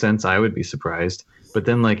 Which makes sense. I would be surprised. But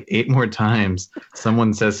then like 8 more times,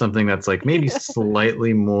 someone says something that's like maybe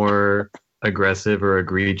slightly more aggressive or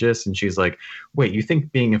egregious. And she's like, wait, you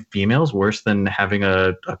think being a female is worse than having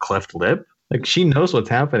a cleft lip? Like, she knows what's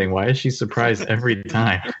happening. Why is she surprised every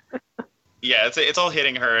time? Yeah, it's all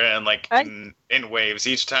hitting her and like in waves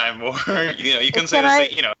each time. Or you can say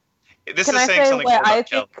this is saying something about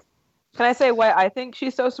Kelly. Can I say why I think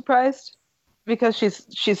she's so surprised? Because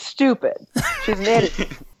she's stupid. She's an idiot.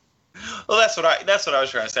 Well, that's what I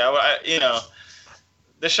was trying to say.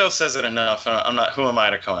 The show says it enough. I'm not. Who am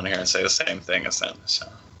I to come on here and say the same thing as them? So.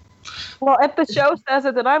 Well, if the show says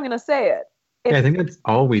it, then I'm going to say it. If I think that's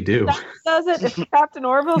all we do. Says it. If Captain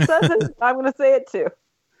Orville says it, I'm going to say it too.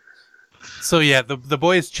 So yeah, the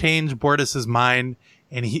boys change Bortus's mind,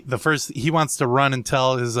 and he wants to run and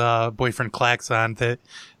tell his boyfriend Klaxon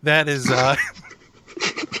that is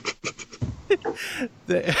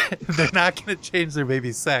they're not going to change their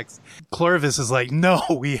baby's sex. Clovis is like, no,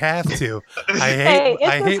 we have to. I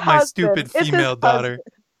hate my stupid female daughter.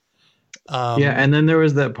 Yeah, and then there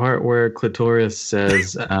was that part where Clitoris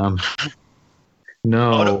says,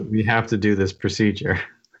 No, we have to do this procedure.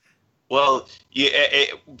 Well,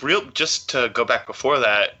 just to go back before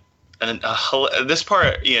that, and this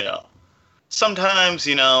part, sometimes,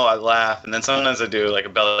 I laugh, and then sometimes I do like a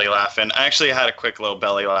belly laugh. And I actually had a quick little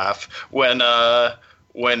belly laugh when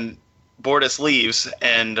Bortus leaves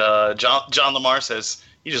and John Lamar says,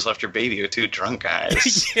 "You just left your baby with two drunk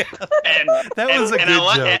guys." Yeah, that was a good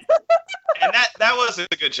joke. And that was a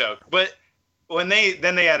good joke. But when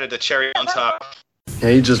they added a cherry on top. Yeah,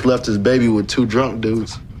 he just left his baby with two drunk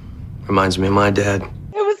dudes. Reminds me of my dad.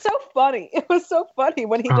 It was so funny. It was so funny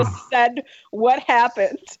when he just said what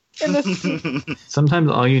happened in the scene. Sometimes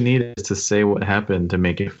all you need is to say what happened to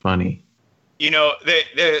make it funny.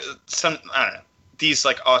 Some, I don't know, these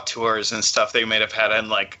like auteurs and stuff they may have had, and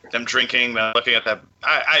like them drinking, them looking at that.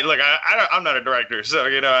 I'm not a director, so I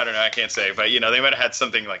don't know, I can't say, but they might have had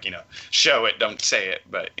something like show it, don't say it,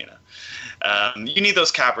 but you need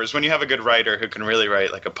those cappers when you have a good writer who can really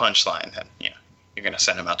write like a punchline, and you're gonna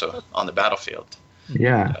send him out on the battlefield.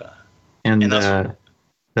 Yeah, and that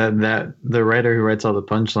the writer who writes all the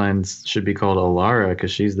punchlines should be called Alara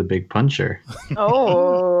because she's the big puncher.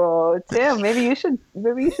 Oh, Tim, maybe you should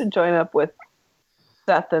join up with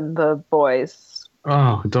Seth and the boys.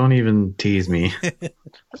 Oh, don't even tease me.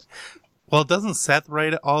 Well, doesn't Seth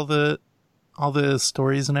write all the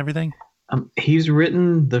stories and everything? He's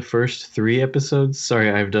written the first 3 episodes. Sorry,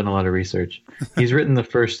 I've done a lot of research. He's written the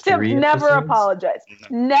first Tim, 3 never episodes. apologize.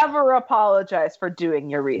 Never apologize for doing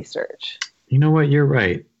your research. You know what? You're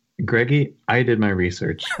right. Greggy, I did my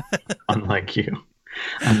research, unlike you.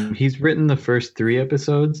 He's written the first 3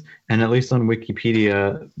 episodes, and at least on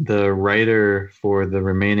Wikipedia, the writer for the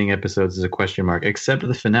remaining episodes is a question mark, except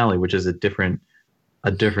the finale, which is a different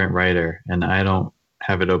writer, and I don't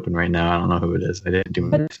have it open right now. I don't know who it is. I didn't do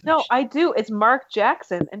my research. No, I do. It's Mark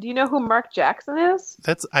Jackson. And do you know who Mark Jackson is?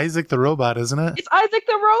 That's Isaac the Robot, isn't it? It's Isaac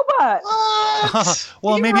the Robot.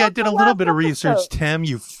 Well, He maybe I wrote did the a little last bit of research, episode. Tim,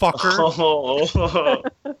 you fucker. Oh.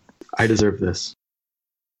 I deserve this.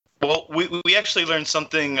 Well, we actually learned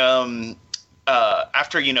something after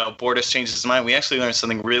Bortus changed his mind. We actually learned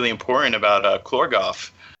something really important about Klorgoth.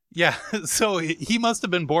 Yeah, so he must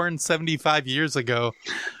have been born 75 years ago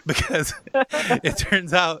because it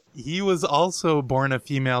turns out he was also born a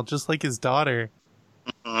female, just like his daughter.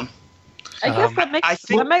 Mm-hmm. I guess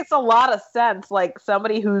that makes a lot of sense. Like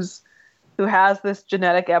somebody who has this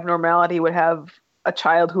genetic abnormality would have a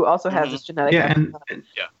child who also has this genetic abnormality. And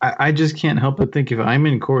I just can't help but think if I'm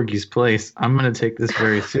in Corgi's place, I'm going to take this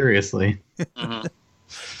very seriously. Mm-hmm.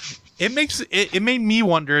 It made me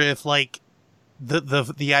wonder if like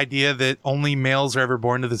the idea that only males are ever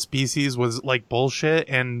born to the species was like bullshit,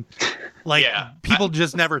 and like people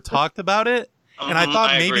just never talked about it. And I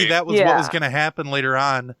thought maybe that was what was going to happen later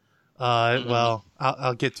on. Well,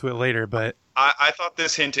 I'll get to it later, but I thought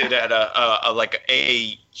this hinted at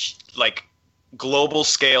a global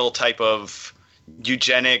scale type of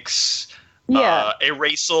eugenics,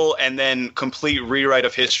 erasal, and then complete rewrite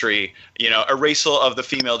of history. Erasal of the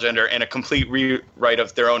female gender and a complete rewrite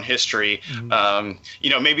of their own history.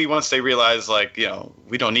 Mm-hmm. Maybe once they realize,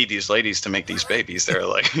 we don't need these ladies to make these babies, they're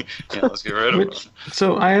like, let's get rid of them.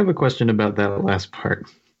 So I have a question about that last part.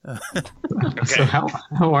 Okay. So how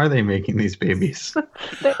are they making these babies?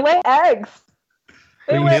 They lay eggs.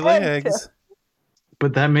 They lay eggs.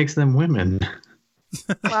 But that makes them women.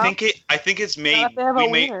 I think it's made.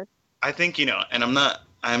 I think and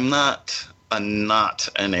I'm not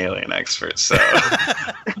an alien expert, so.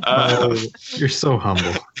 You're so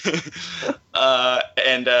humble.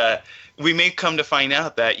 And we may come to find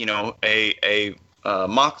out that a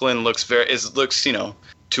Mochlin looks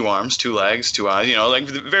 2 arms, 2 legs, 2 eyes,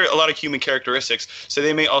 a lot of human characteristics. So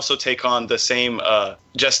they may also take on the same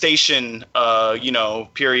gestation,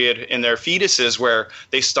 period in their fetuses, where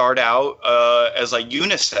they start out as like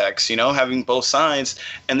unisex, having both sides,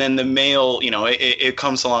 and then the male, it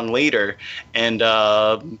comes along later. And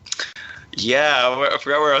I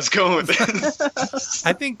forgot where I was going with this.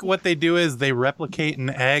 I think what they do is they replicate an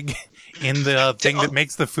egg in the thing that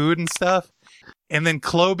makes the food and stuff. And then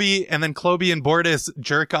Cloby and Bortus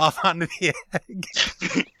jerk off onto the egg.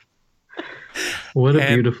 What a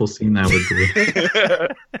beautiful scene that would be.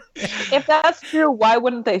 If that's true, why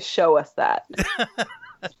wouldn't they show us that?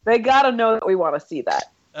 They gotta know that we want to see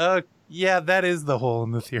that. Yeah, that is the hole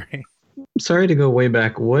in the theory. Sorry to go way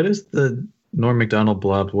back. What is the Norm Macdonald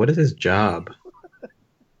blob? What is his job?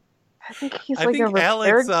 I think he's I think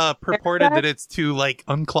Alex purported that it's to like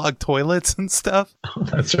unclog toilets and stuff. Oh,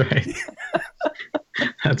 that's right.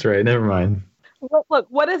 That's right. Never mind. Look,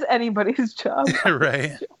 what is anybody's job?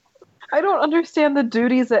 Right. I don't understand the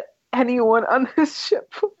duties that anyone on this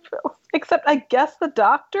ship fulfills. except I guess the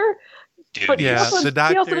doctor. Dude, But Yeah, he also the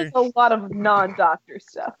does a lot of non-doctor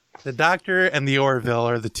stuff. The Doctor and the Orville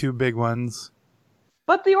are the two big ones.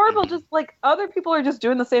 But the Orville just like other people are just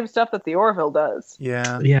doing the same stuff that the Orville does.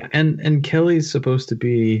 Yeah. Yeah, and Kelly's supposed to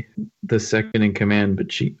be the second in command,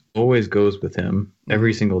 but she always goes with him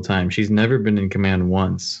every single time. She's never been in command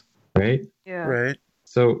once, right? Yeah. Right.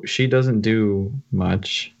 So she doesn't do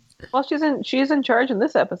much. Well, she's in charge in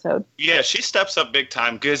this episode. Yeah, she steps up big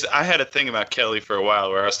time because I had a thing about Kelly for a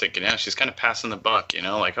while where I was thinking, yeah, she's kind of passing the buck,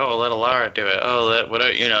 like, oh, let Alara do it. Oh, let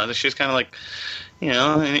whatever, she's kind of like,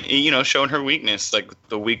 showing her weakness, like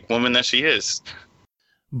the weak woman that she is.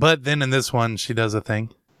 But then in this one, she does a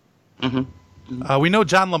thing. Mm-hmm. We know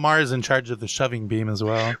John Lamar is in charge of the shoving beam as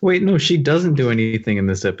well. Wait, no, she doesn't do anything in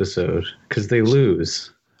this episode because they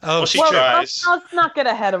lose. Oh, Well, she tries. Let's not get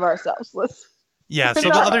ahead of ourselves. yeah. So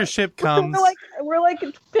the other ship comes. We're like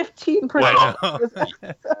 15%. I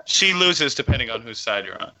know. She loses depending on whose side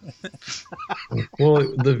you're on. Well,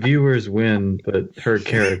 the viewers win, but her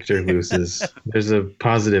character loses. There's a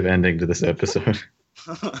positive ending to this episode.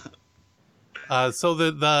 So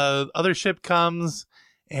the other ship comes,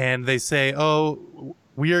 and they say, "Oh,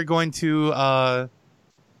 we are going to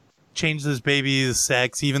change this baby's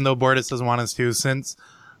sex, even though Bortus doesn't want us to, since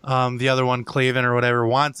the other one, Clavin or whatever,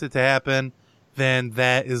 wants it to happen. Then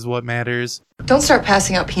that is what matters." Don't start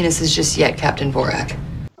passing out penises just yet, Captain Vorak.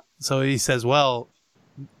 So he says, "Well,"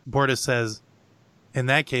 Bortus says, "in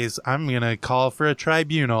that case, I'm gonna call for a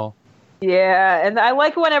tribunal." Yeah, and I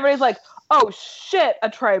like when everybody's like, "Oh shit, a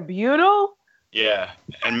tribunal." Yeah,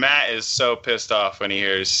 and Matt is so pissed off when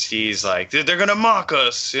he's like, they're gonna mock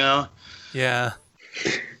us, Yeah.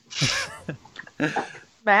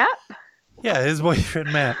 Matt? Yeah, his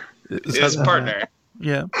boyfriend Matt. His partner.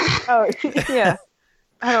 Yeah. Oh, yeah.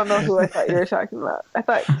 I don't know who I thought you were talking about. I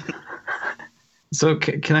thought. So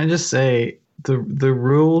can I just say the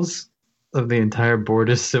rules of the entire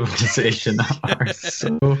Bortus civilization are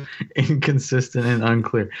so inconsistent and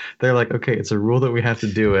unclear. They're like, okay, it's a rule that we have to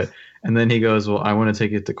do it. And then he goes, well, I want to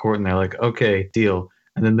take it to court. And they're like, okay, deal.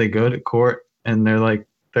 And then they go to court and they're like,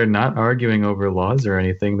 they're not arguing over laws or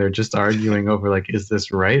anything. They're just arguing over like, is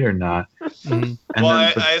this right or not? Mhm. And Well,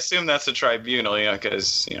 then, I assume that's a tribunal,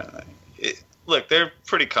 because, look, they're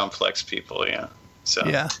pretty complex people, So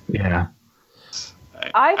Yeah. yeah.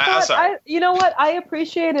 I thought, sorry. you know what? I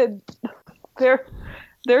appreciated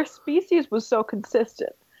their species was so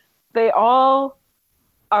consistent. They all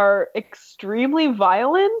are extremely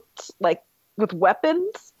violent, like with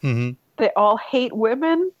weapons. Mhm. They all hate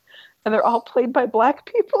women, and they're all played by black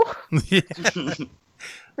people. Yeah.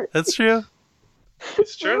 That's true.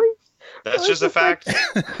 It's true. Really, That's really just a fact.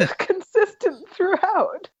 consistent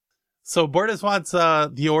throughout. So Bortus wants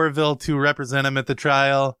the Orville to represent him at the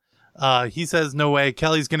trial. He says no way.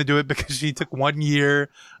 Kelly's going to do it because she took 1 year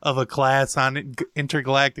of a class on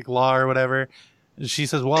intergalactic law or whatever. She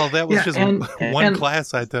says, well, that was Yeah, just and- one and-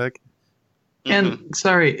 class I took. And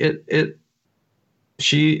sorry,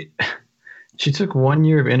 she took 1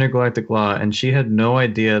 year of intergalactic law and she had no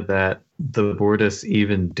idea that the Bortus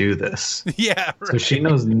even do this. Yeah, So right. she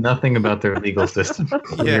knows nothing about their legal system,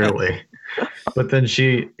 clearly. But then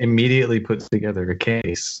she immediately puts together a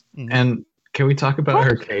case. Mhm. And can we talk about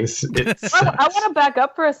her case? It's I want to back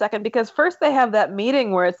up for a second because first they have that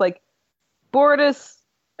meeting where it's like Bortus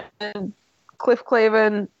and Cliff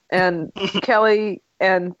Clavin and Kelly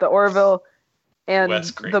and the Orville and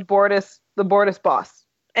Wes Creek. the Bortus boss.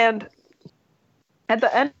 And at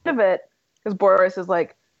the end of it, because Bortus is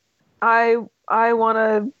like, I want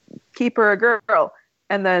to keep her a girl,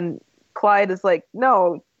 and then Clyde is like,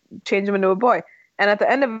 no, change him into a boy. And at the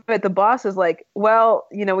end of it, the boss is like, well,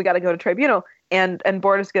 we got to go to tribunal. And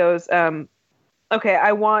Bortus goes, okay,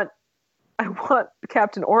 I want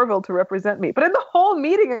Captain Orville to represent me. But in the whole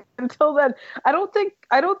meeting until then, I don't think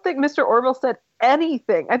Mr. Orville said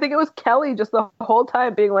anything. I think it was Kelly just the whole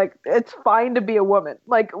time being like, it's fine to be a woman.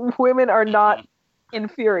 Like, women are not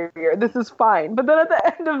inferior. This is fine. But then at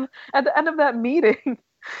the end of that meeting,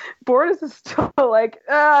 Bortus is still like,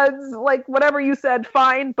 it's like whatever you said,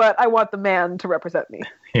 fine, but I want the man to represent me.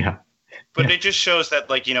 yeah. But it just shows that,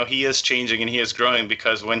 he is changing and he is growing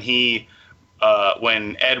because when when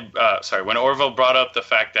Orville brought up the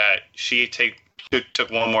fact that she took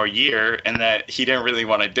 1 more year and that he didn't really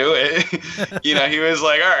want to do it, he was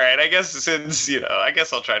like, all right, I guess since, I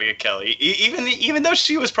guess I'll try to get Kelly. Even though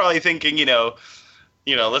she was probably thinking,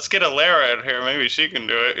 let's get Alara out here. Maybe she can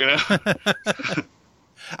do it,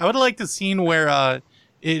 I would have liked a scene where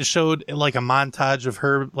it showed like a montage of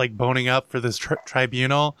her like boning up for this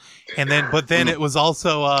tribunal, and then it was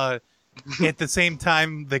also at the same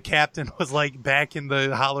time, the captain was like back in the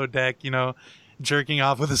holodeck, you know, jerking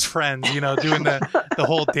off with his friends, you know, doing the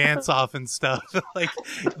whole dance off and stuff. Like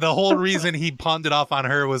the whole reason he pawned it off on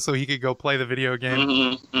her was so he could go play the video game.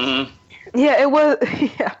 Mm-hmm, mm-hmm. Yeah, it was.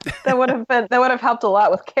 Yeah, that would have helped a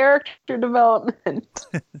lot with character development.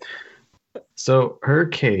 So her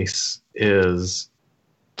case is,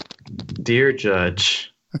 dear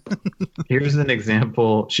judge, here's an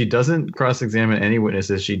example. She doesn't cross-examine any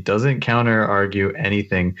witnesses. She doesn't counter-argue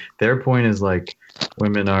anything. Their point is like,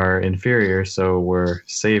 women are inferior, so we're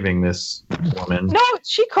saving this woman. No,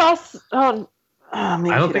 she crossed. I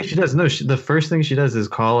don't think she does. No, the first thing she does is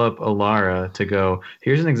call up Alara to go,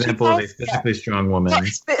 here's an example of a physically strong woman. Well,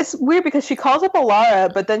 it's weird because she calls up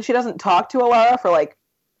Alara, but then she doesn't talk to Alara for like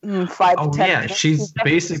 5 to 10 minutes. She's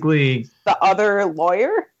basically the other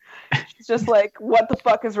lawyer. She's just like, what the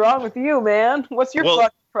fuck is wrong with you, man? What's your fucking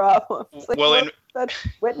problem? It's like, that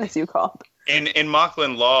witness you called. In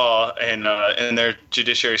Moclan law and in their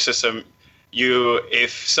judiciary system,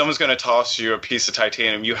 if someone's going to toss you a piece of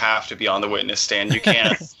titanium, you have to be on the witness stand. You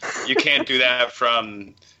can't do that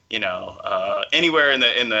from anywhere in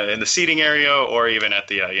the seating area or even at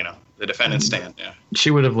the the defendant's stand. Yeah, she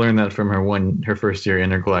would have learned that from her first year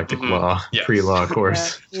intergalactic law pre-law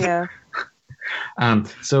course. Yeah.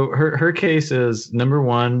 So her case is, number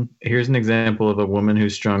one, here's an example of a woman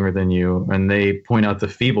who's stronger than you, and they point out the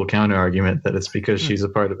feeble counter argument that it's because she's a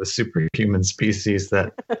part of a superhuman species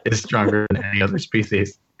that is stronger than any other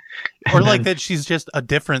species. Or like that she's just a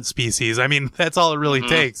different species. I mean, that's all it really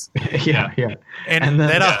takes. Yeah. And then,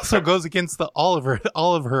 that also goes against all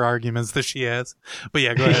of her arguments that she has. But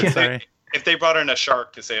yeah, go ahead, sorry. If they brought in a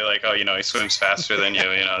shark to say like, oh, he swims faster than you,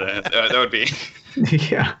 that would be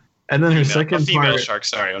Yeah. And then her second female shark.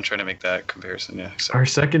 Sorry, I'm trying to make that comparison. Yeah. Sorry. Our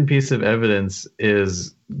second piece of evidence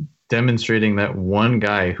is demonstrating that one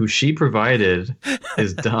guy who she provided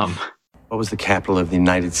is dumb. What was the capital of the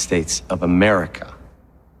United States of America?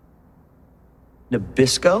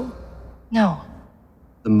 Nabisco? No.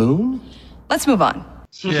 The moon? Let's move on.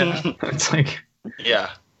 Yeah. It's like,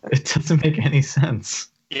 yeah, it doesn't make any sense.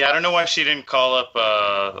 Yeah, I don't know why she didn't call up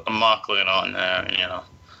a Moclan on that.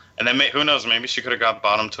 And then who knows? Maybe she could have got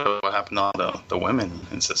bottom to what happened to all the women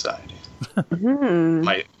in society.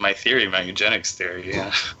 My theory, my eugenics theory.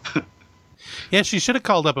 Yeah. Yeah, she should have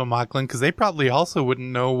called up a Moclan because they probably also wouldn't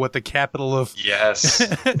know what the capital of of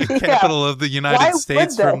the United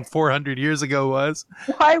States from 400 years ago was.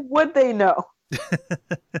 Why would they know?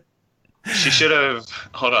 She should have.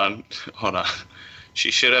 Hold on.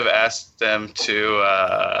 She should have asked them to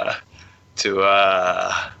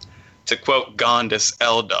quote Gondis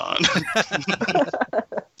Eldon.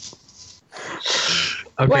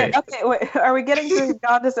 Okay. Wait. Are we getting to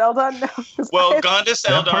Gondis Eldon now? Well, Gondis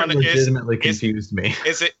Eldon legitimately confused me.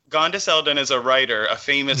 Gondis Eldon is a writer, a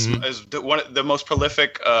famous, is one of the most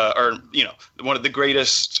prolific, one of the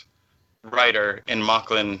greatest writer in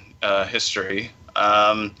Moclan history.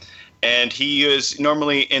 And he is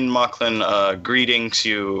normally in Moclan greetings.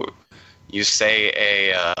 You say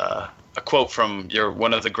a quote from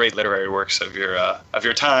one of the great literary works of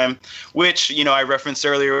your time, which I referenced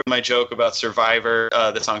earlier with my joke about Survivor,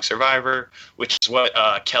 the song Survivor, which is what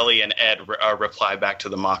Kelly and Ed reply back to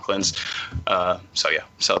the Moclans. So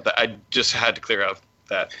I just had to clear up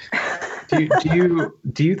that.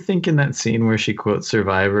 Do you think in that scene where she quotes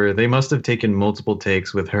Survivor, they must have taken multiple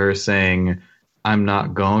takes with her saying, "I'm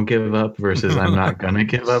not gonna give up" versus "I'm not gonna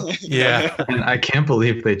give up"? Yeah. And I can't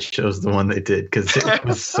believe they chose the one they did because it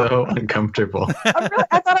was so uncomfortable.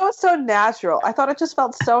 I thought it was so natural. I thought it just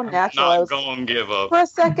felt so natural. Not gonna give up. For a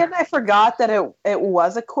second, I forgot that it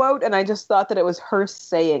was a quote, and I just thought that it was her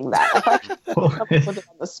saying that. I thought put it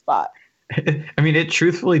on the spot. I mean, it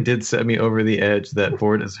truthfully did set me over the edge that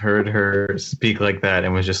Ford has heard her speak like that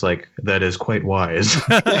and was just like, "That is quite wise."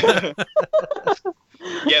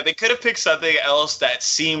 Yeah, they could have picked something else that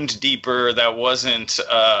seemed deeper, that wasn't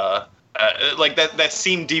like that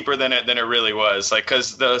seemed deeper than it really was. Like,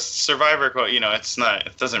 because the Survivor quote, it's not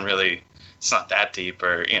that deep,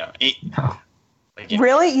 or No.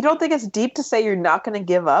 Really, you don't think it's deep to say you're not going to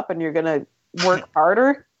give up and you're going to work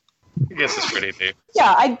harder? I guess it's pretty deep.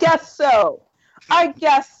 Yeah, I guess so.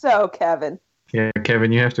 Kevin. Yeah,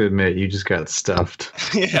 Kevin, you have to admit you just got stuffed.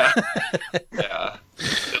 Yeah.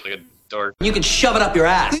 Like a dork. You can shove it up your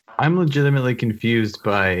ass. I'm legitimately confused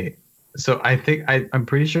by. So I think I'm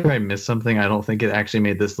pretty sure I missed something. I don't think it actually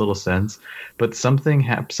made this little sense, but something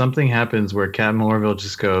happens where Captain Orville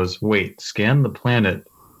just goes, "Wait, scan the planet."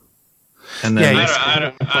 And then I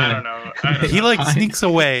don't know. He like sneaks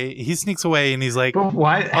away. He sneaks away and he's like, But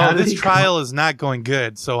why? oh, this trial is not going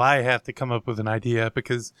good, so I have to come up with an idea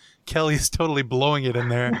because Kelly's totally blowing it in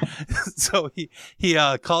there. So he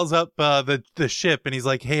calls up the ship and he's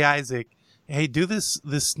like, hey, Isaac, hey, do this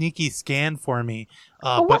sneaky scan for me.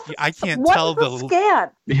 But I can't tell the scan.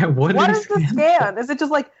 Yeah, what is the scan? Is it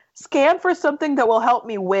just like scan for something that will help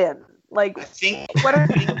me win? Like, I think what are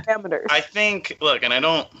the parameters? I think. Look, and I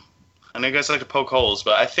know you guys like to poke holes,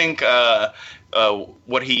 but I think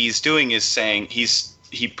what he's doing is saying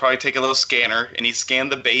he probably take a little scanner and he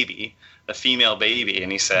scanned the baby, the female baby,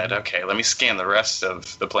 and he said, okay, let me scan the rest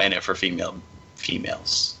of the planet for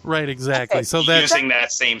females. Right, exactly. Okay. So that's Using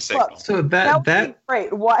that same signal. Look, So that would be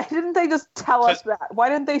great. Why didn't they just tell us that? Why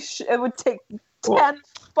didn't they? It would take 10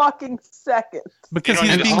 fucking seconds. because You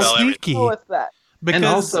don't he's need to being spell sneaky. Tell us that. Because and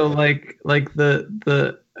also like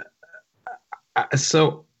the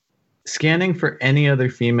so scanning for any other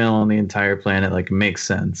female on the entire planet like makes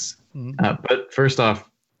sense. But first off,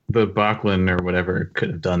 the Backlund or whatever could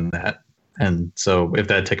have done that. And so if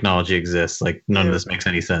that technology exists, like none of this makes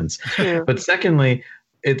any sense. Yeah. But secondly,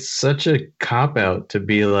 it's such a cop-out to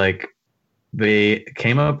be like, they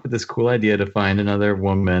came up with this cool idea to find another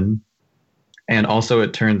woman. And also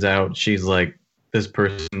it turns out she's like this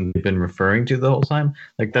person they've been referring to the whole time.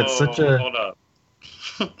 Like that's such a... Hold up.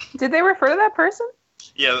 Did they refer to that person?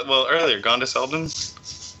 Yeah, well, earlier, Gonda Selden.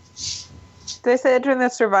 Did they say it during the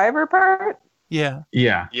Survivor part? yeah,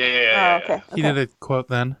 Yeah. Yeah. Oh, okay. he did a quote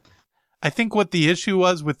then. I think what the issue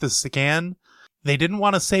was with the scan, they didn't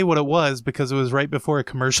want to say what it was because it was right before a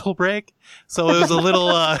commercial break. So it was a little,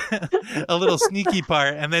 a little sneaky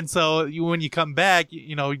part. And then when you come back,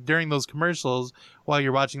 during those commercials, while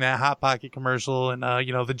you're watching that Hot Pocket commercial and,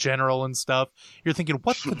 the General and stuff, you're thinking,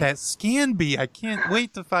 what could that scan be? I can't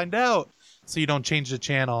wait to find out. So you don't change the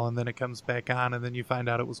channel and then it comes back on and then you find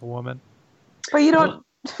out it was a woman. But you don't.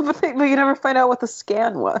 But you never find out what the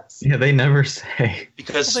scan was. Yeah, they never say.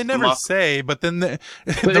 Because Well, they never say, but then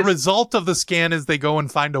the result of the scan is they go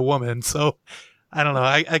and find a woman. So I don't know.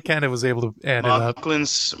 I kind of was able to add it up.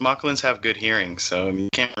 Mocklins have good hearing, so you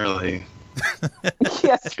can't really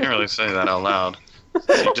Yes. say that out loud.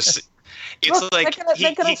 So it's Look, like they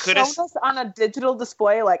could he have could shown have us on a digital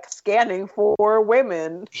display, like scanning for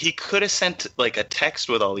women. he could have sent like a text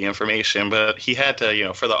with all the information, but he had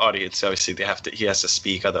to, for the audience, obviously he has to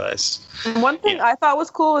speak, otherwise. One thing I thought was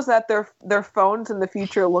cool is that their phones in the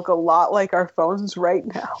future look a lot like our phones right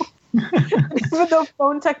now. Even though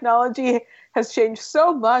phone technology has changed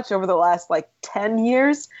so much over the last 10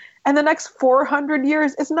 years, and the next 400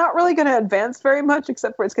 years, it's not really going to advance very much,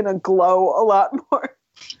 except for it's going to glow a lot more.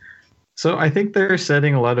 So I think they're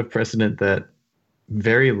setting a lot of precedent that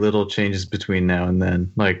very little changes between now and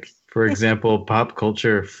then. Like, for example, pop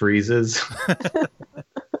culture freezes.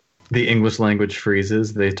 The English language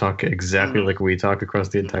freezes. They talk exactly like we talk across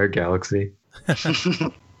the entire galaxy.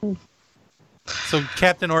 So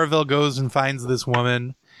Captain Orville goes and finds this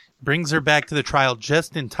woman, brings her back to the trial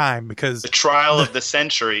just in time because The trial of the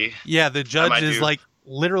century. yeah, the judge is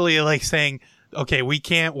literally saying, okay, we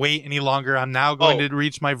can't wait any longer. I'm now going to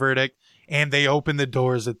reach my verdict. And they open the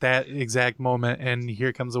doors at that exact moment, and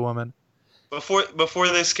here comes a woman. Before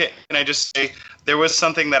this, can I just say there was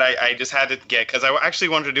something that I just had to get, because I actually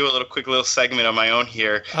wanted to do a quick little segment of my own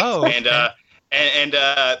here. Oh, okay. And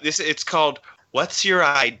it's called "What's Your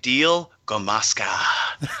Ideal Gomaska?"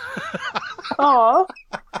 Aww.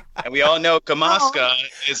 And we all know Gomaska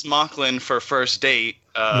is Mocklin for first date.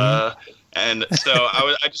 And so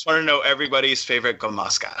I just want to know everybody's favorite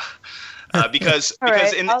Gomaska. Because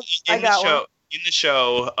in the show,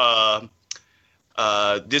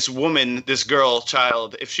 this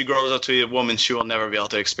child, if she grows up to be a woman, she will never be able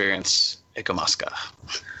to experience a Gomaska.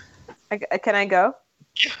 Can I go?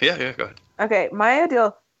 Yeah, go ahead. Okay, my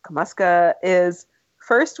ideal Gomaska is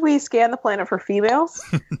first we scan the planet for females,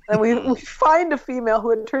 and we find a female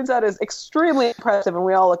who it turns out is extremely impressive, and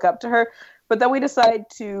we all look up to her. But then we decide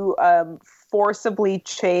to forcibly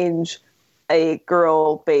change a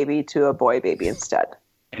girl baby to a boy baby instead.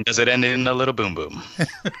 And does it end in a little boom boom?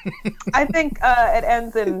 I think it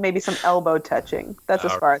ends in maybe some elbow touching. That's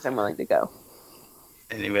as far as I'm willing to go.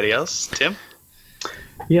 Anybody else? Tim?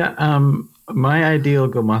 Yeah, my ideal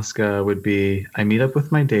Gomaska would be I meet up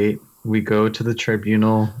with my date. We go to the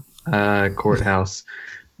tribunal courthouse.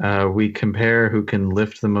 We compare who can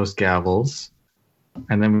lift the most gavels.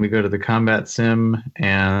 And then we go to the combat sim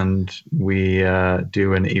and we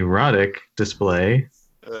do an erotic display.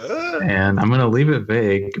 And I'm going to leave it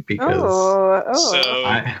vague because...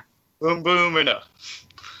 boom boom enough.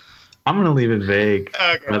 I'm gonna leave it vague.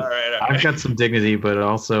 Okay, all right. I've got some dignity, but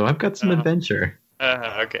also I've got some adventure.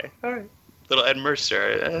 Okay, all right. Little Ed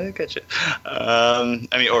Mercer, I gotcha.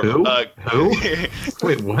 Or Who? Who?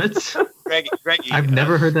 Wait, what? Greggy. I've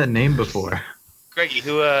never heard that name before. Greggy,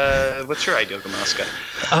 what's your ideal Gamaska?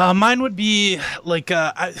 Mine would be like,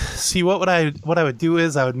 what I would do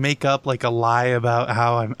is I would make up like a lie about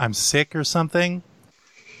how I'm sick or something.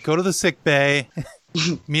 Go to the sick bay,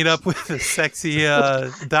 meet up with a sexy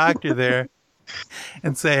doctor there,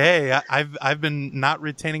 and say, "Hey, I've been not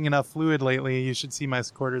retaining enough fluid lately. You should see my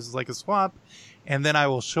quarters is like a swamp." And then I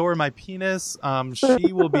will show her my penis.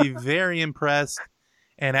 She will be very impressed,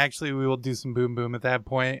 and actually we will do some boom boom at that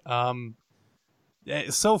point.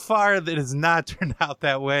 So far, that has not turned out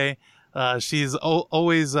that way. She's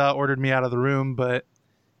always ordered me out of the room, but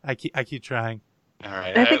I keep trying. All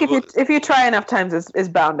right. I think if you try enough times, it's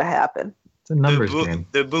bound to happen. It's a numbers game.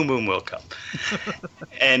 The boom boom will come.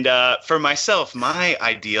 And for myself, my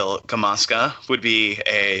ideal Gamaska would be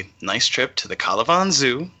a nice trip to the Calavan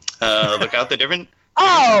Zoo. Look out the different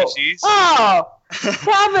species.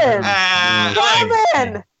 Kevin!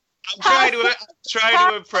 Kevin! I'm trying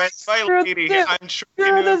to impress my lady.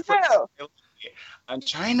 I'm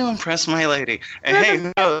trying to impress my lady. And hey,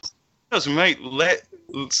 who knows? We might let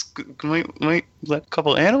a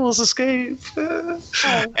couple animals escape. And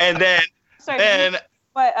then you say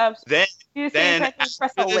trying to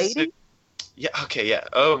impress a lady? Yeah. Okay. Yeah.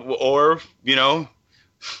 Or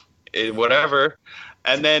whatever.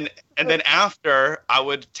 And then after, I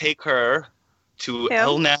would take her to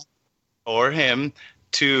Elnath or him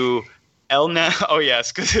to Elnath. Oh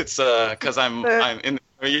yes, because I'm in.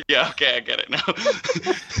 Yeah, okay, I get it now.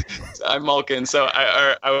 I'm Malkin, so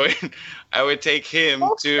I would take him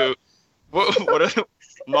to what are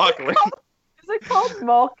Malkin? Is it called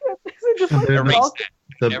Malkin? Is it just like Malkin?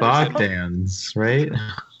 The Bogdans, right?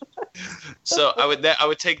 So I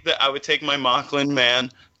would take my Mocklin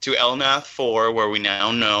man to Elnath 4, where we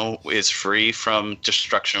now know is free from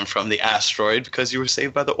destruction from the asteroid because you were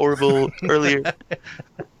saved by the Orville earlier.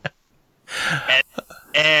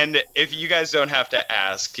 And if you guys don't have to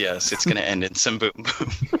ask, yes, it's going to end in some boom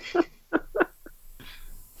boom.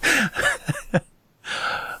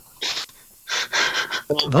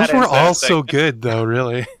 Those were all so good, though,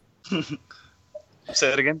 really. Say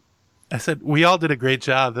that again? I said, we all did a great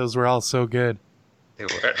job. Those were all so good. They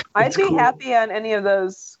were. I'd be happy on any of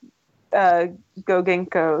those Go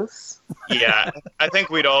Ginkgos. Yeah, I think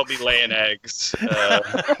we'd all be laying eggs.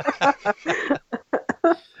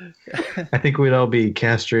 I think we'd all be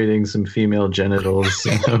castrating some female genitals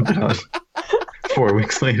about 4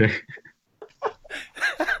 weeks later.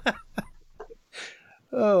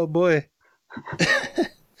 Oh boy.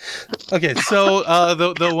 Okay, so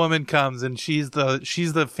the woman comes and she's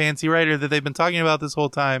the fancy writer that they've been talking about this whole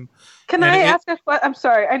time. Can I ask a question? I'm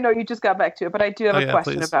sorry, I know you just got back to it, but I do have a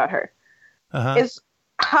question please. about her. Uh-huh.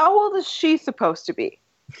 How old is she supposed to be?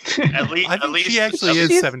 At least she actually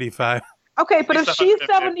is 75. Okay, but if she's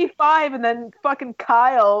 75 and then fucking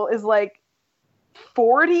Kyle is like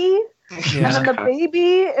 40, and then the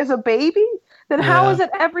baby is a baby, then how is it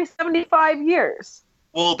every 75 years?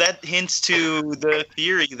 Well, that hints to the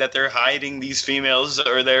theory that they're hiding these females,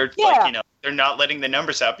 or they're they're not letting the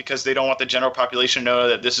numbers out because they don't want the general population to know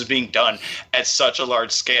that this is being done at such a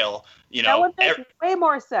large scale. That would make way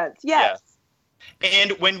more sense. Yes. Yeah.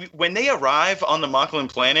 And when they arrive on the Mocklin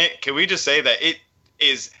planet, can we just say that it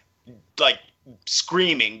is like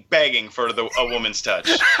screaming, begging for a woman's touch?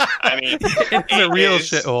 I mean, it's a real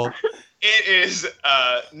shithole. It is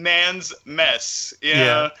man's mess.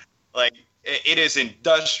 Like it is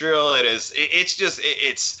industrial.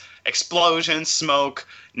 It's explosion, smoke,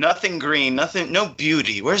 nothing green, no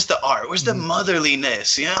beauty. Where's the art? Where's the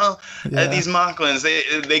motherliness? These Mocklins,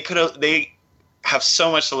 they have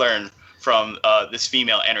so much to learn from this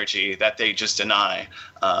female energy that they just deny.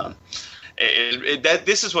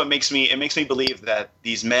 This is what makes me believe that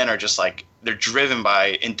these men are just like, they're driven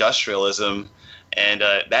by industrialism, and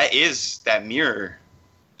that is that mirror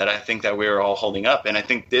that I think that we're all holding up. And I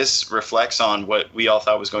think this reflects on what we all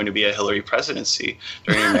thought was going to be a Hillary presidency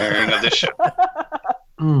during the airing of this show.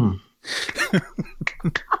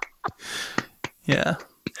 Yeah.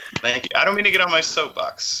 Thank you. I don't mean to get on my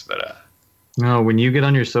soapbox, but no, when you get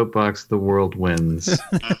on your soapbox, the world wins.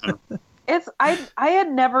 I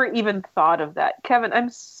had never even thought of that. Kevin, I'm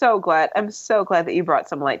so glad that you brought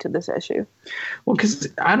some light to this issue. Well, because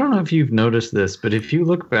I don't know if you've noticed this, but if you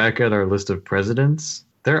look back at our list of presidents,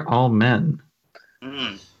 they're all men.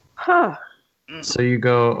 Huh. So you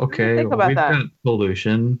go, okay, we've got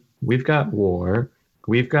pollution, we've got war,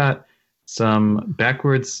 we've got some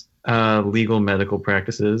backwards legal medical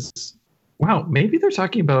practices, Wow, maybe they're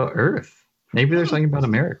talking about Earth. Maybe they're talking about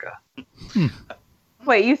America.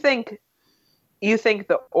 Wait, you think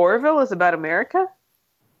the Orville is about America?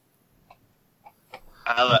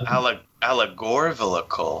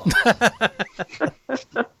 Allegorical.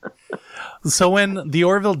 So when the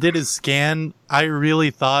Orville did his scan, I really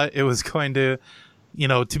thought it was going to,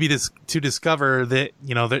 to discover that,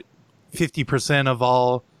 that 50% of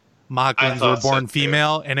all Mocklins were born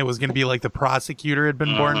female, and it was going to be like the prosecutor had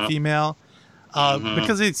been born female.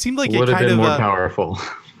 Because it seemed like would it have kind been of more powerful.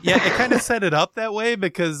 Yeah, it kind of set it up that way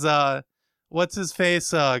because what's his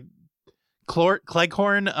face?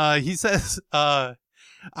 Cleghorn, he says,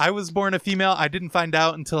 I was born a female. I didn't find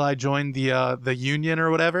out until I joined the union or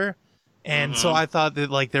whatever. And so I thought that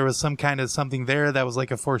like there was some kind of something there that was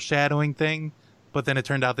like a foreshadowing thing. But then it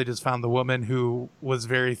turned out they just found the woman who was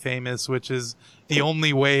very famous, which is the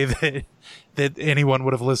only way that anyone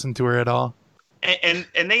would have listened to her at all. And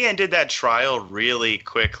they ended that trial really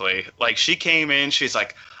quickly. Like, she came in, she's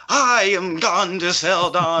like, I am Gonda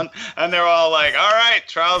Seldon. And they're all like, all right,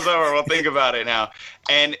 trial's over. We'll think about it now.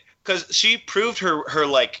 And because she proved her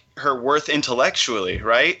worth intellectually,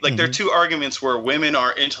 right? Like, there are two arguments where women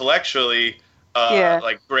are intellectually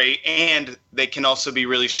like great, and they can also be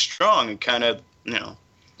really strong and kind of,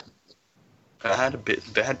 bad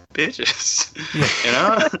bitches,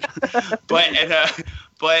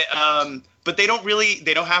 but they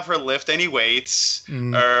don't have her lift any weights,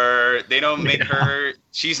 or they don't make her.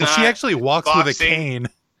 She's not. She actually walks boxing. with a cane.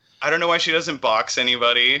 I don't know why she doesn't box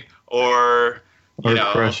anybody or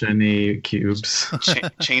crush any cubes,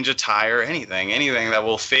 change a tire, anything that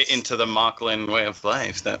will fit into the Mocklin way of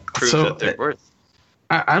life that proves that they're worth.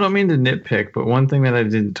 I don't mean to nitpick, but one thing that I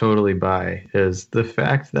didn't totally buy is the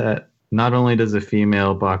fact that not only does a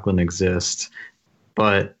female Mocklin exist,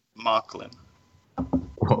 but Mocklin.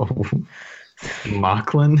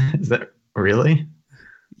 Mocklin? Is that really?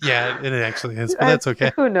 Yeah, it actually is, but that's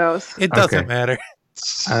okay. Who knows? It doesn't matter.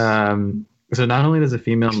 So not only does a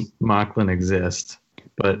female Mocklin exist,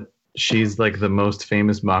 but she's like the most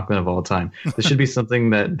famous Mocklin of all time. This should be something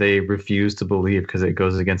that they refuse to believe because it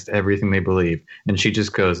goes against everything they believe. And she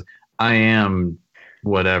just goes, I am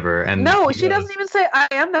whatever. And no, she doesn't even say I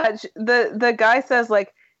am that. The guy says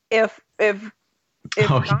like if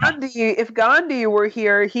Gandhi were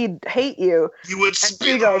here, he'd hate you. He would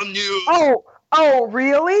spit on you. Oh,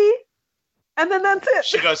 really? And then that's it.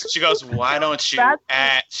 She goes, why don't you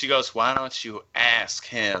ask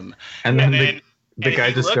him? And then the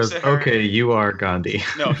guy just goes, okay, you are Gandhi.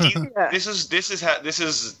 No, this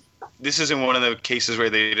is in one of the cases where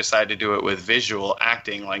they decide to do it with visual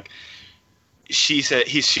acting. Like she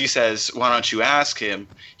says, why don't you ask him?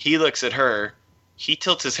 He looks at her. He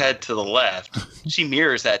tilts his head to the left. She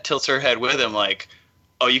mirrors that, tilts her head with him, like,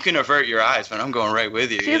 oh, you can avert your eyes, but I'm going right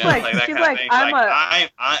with you. She's I'm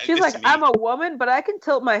a woman, but I can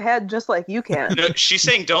tilt my head just like you can. No, she's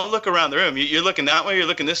saying, don't look around the room. You're looking that way. You're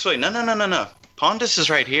looking this way. No. Pondus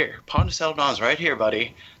is right here. Pondus Eldon's right here,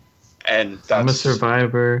 buddy. And I'm a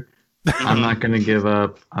survivor. I'm not going to give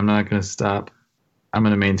up. I'm not going to stop. I'm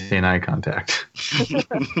going to maintain eye contact.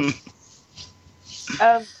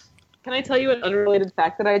 Can I tell you an unrelated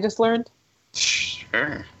fact that I just learned?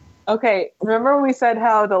 Sure. Okay, remember when we said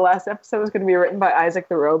how the last episode was going to be written by Isaac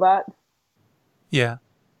the Robot? Yeah.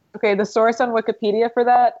 Okay, the source on Wikipedia for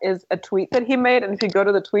that is a tweet that he made, and if you go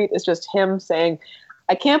to the tweet, it's just him saying,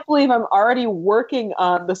 I can't believe I'm already working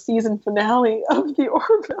on the season finale of The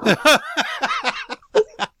Orville.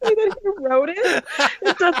 That he wrote it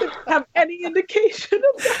doesn't have any indication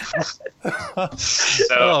of that.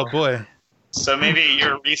 Oh, boy. So maybe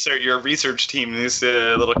your research team needs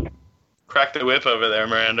to little crack the whip over there,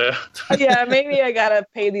 Miranda. Yeah, maybe I gotta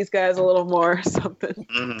pay these guys a little more or something.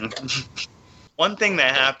 Mm-hmm. One thing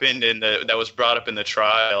that happened that was brought up in the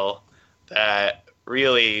trial that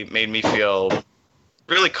really made me feel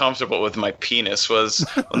really comfortable with my penis was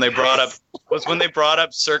when they brought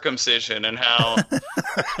up circumcision and how if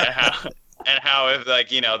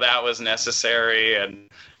that was necessary and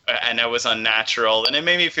it was unnatural, and it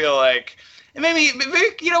made me feel like. It made me,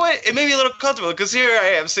 it made me a little comfortable because here I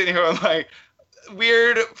am sitting here with my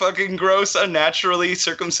weird, fucking gross, unnaturally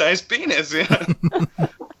circumcised penis. And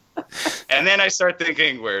then I start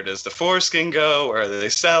thinking, where does the foreskin go? Where are they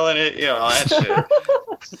selling it? All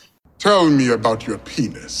that shit. Tell me about your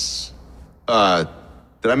penis. Did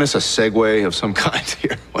I miss a segue of some kind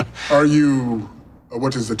here? Are you,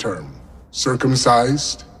 what is the term,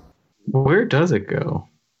 circumcised? Where does it go?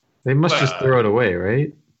 They must just throw it away,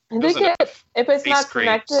 right? I think if it's not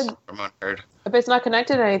connected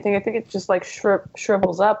to anything, I think it just like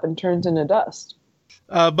shrivels up and turns into dust.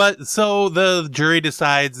 But so the jury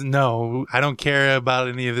decides, no, I don't care about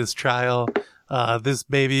any of this trial. This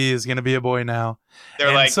baby is going to be a boy now. They're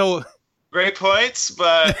and like, so great points,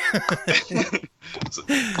 but we've been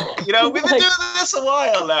doing this a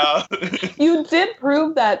while now. You did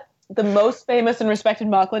prove that the most famous and respected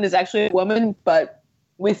Mocklin is actually a woman, but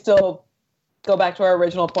we still go back to our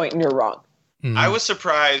original point, and you're wrong. Mm-hmm. I was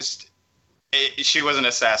surprised she wasn't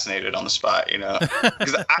assassinated on the spot,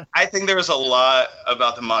 because I think there was a lot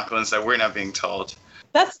about the Mocklins that we're not being told.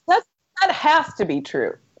 That has to be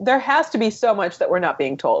true. There has to be so much that we're not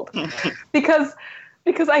being told, because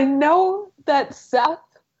I know that Seth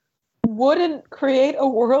wouldn't create a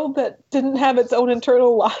world that didn't have its own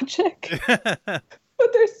internal logic.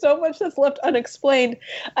 But there's so much that's left unexplained.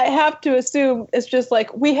 I have to assume it's just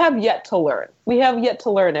like we have yet to learn. We have yet to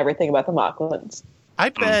learn everything about the Mocklins. I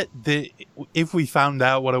bet that if we found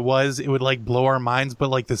out what it would like blow our minds, but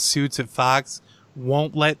like the suits at Fox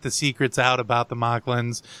won't let the secrets out about the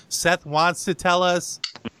Mocklins. Seth wants to tell us,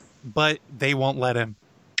 but they won't let him.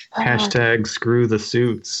 Hashtag screw the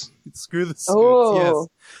suits. Screw the suits, Oh. yes.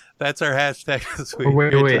 That's our hashtag this week. Oh, wait.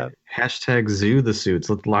 Good job. Hashtag zoo the suits.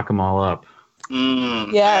 Let's lock them all up.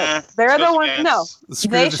 Yeah, they're the ones. No,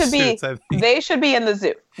 Screw they the should be. suits, I think. They should be in the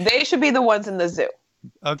zoo. They should be the ones in the zoo.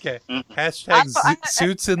 Okay. Hashtag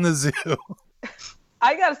suits in the zoo.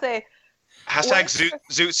 I gotta say, Hashtag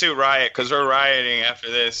Zoot Suit Riot, because we're rioting after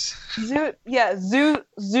this. zoo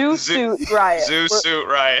suit riot. Suit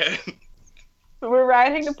Riot. We're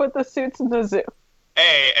rioting to put the suits in the zoo.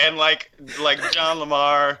 Hey, and like John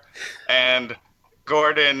Lamar and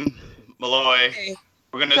Gordon Malloy,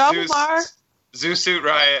 we're gonna Zoo Suit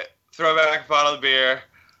Riot, throw back a bottle of beer.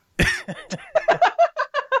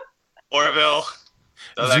 Orville.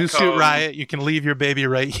 Zoo Suit Riot, you can leave your baby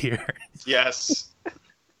right here. Yes.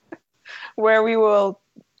 Where we will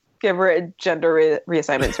give her a gender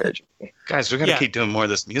reassignment surgery. Guys, we're gonna keep doing more of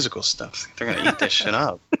this musical stuff. They're gonna eat this shit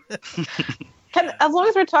up. As long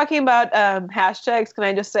as we're talking about hashtags, can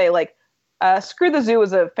I just say, Screw the Zoo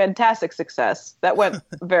was a fantastic success. That went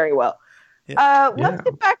very well. Let's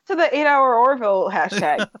get back to the 8-hour Orville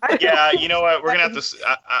hashtag. Yeah, you know what? We're gonna have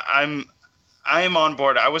to. I'm on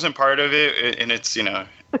board. I wasn't part of it in its in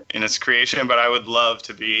its creation, but I would love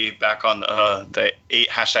to be back on the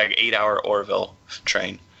hashtag 8-hour Orville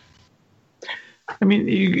train. I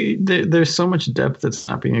mean, there's so much depth that's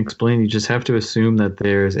not being explained. You just have to assume that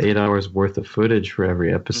there's 8 hours worth of footage for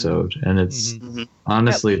every episode, and it's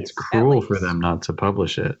honestly, it's cruel for them not to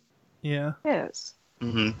publish it. Yeah. Yes.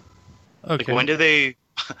 Mm-hmm. Okay. Like, when do they?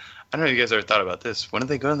 I don't know if you guys ever thought about this. When do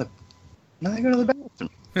they go to the bathroom?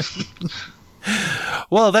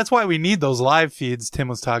 Well, that's why we need those live feeds Tim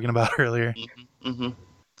was talking about earlier. Mm-hmm.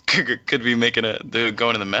 Could be they're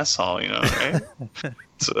going to the mess hall, right?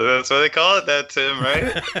 So that's what they call it, that, Tim,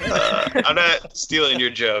 right? I'm not stealing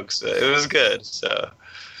your jokes. It was good. So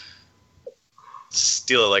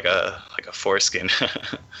steal it like a foreskin.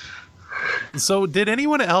 So did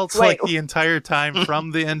anyone else the entire time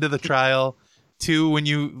from the end of the trial to when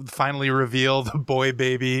you finally reveal the boy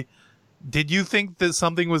baby, did you think that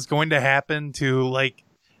something was going to happen to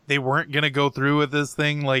they weren't going to go through with this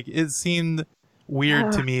thing? It seemed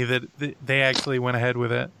weird to me that they actually went ahead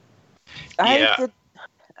with it.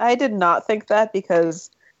 I did not think that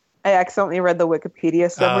because I accidentally read the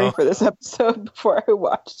Wikipedia summary for this episode before I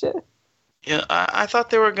watched it. Yeah, I thought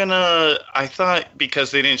they were gonna. I thought because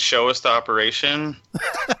they didn't show us the operation,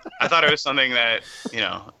 I thought it was something that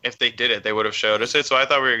if they did it, they would have showed us it. So I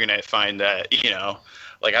thought we were gonna find that.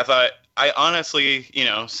 I honestly,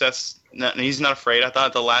 Seth's he's not afraid. I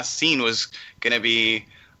thought the last scene was gonna be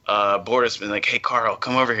Bortus being like, "Hey, Carl,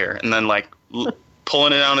 come over here," and then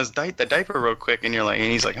pulling it on his the diaper real quick, and and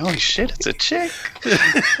he's like, "Holy shit, it's a chick."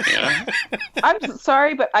 I'm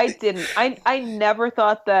sorry, but I didn't. I never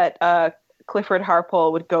thought that Clifford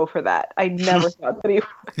Harpole would go for that. I never thought that he would.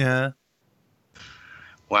 Yeah.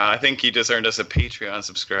 Wow, I think you just earned us a Patreon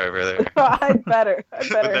subscriber there. I better. With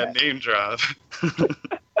that name drop.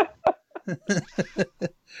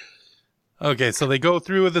 Okay, so they go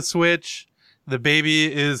through with the switch. The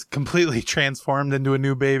baby is completely transformed into a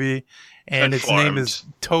new baby, and its name is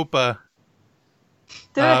Topa.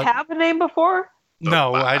 Did it have a name before?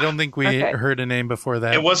 No, I don't think we heard a name before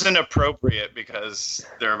that. It wasn't appropriate because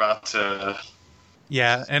they're about to...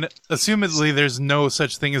 Yeah, and assumedly there's no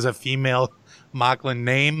such thing as a female Mocklin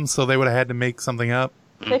name, so they would have had to make something up.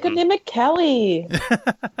 They could name it Kelly.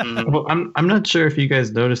 Well, I'm not sure if you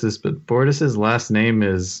guys noticed this, but Bortus's last name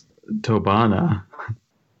is Tobana.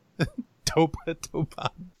 Tobana.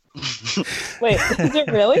 Wait, is it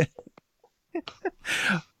really?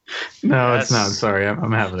 No, Yes. it's not. Sorry,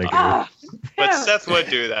 I'm having a go. But Seth would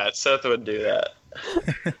do that.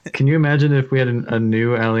 Can you imagine if we had a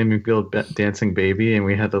new Ally McBeal dancing baby and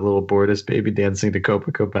we had the little Bortus baby dancing to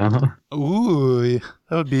Copacabana? Ooh, that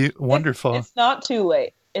would be wonderful. It's not too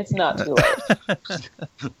late. It's not too late.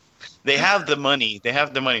 They have the money. They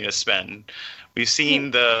have the money to spend. We've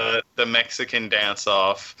seen the Mexican dance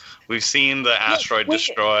off. We've seen the asteroid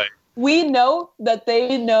destroy. We know that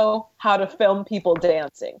they know how to film people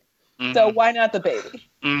dancing. Mm-hmm. So why not the baby?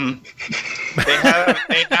 Mm-hmm.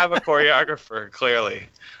 They have a choreographer, clearly.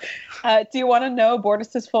 Do you want to know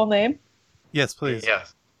Bortus's full name? Yes, please.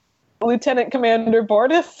 Yes. Lieutenant Commander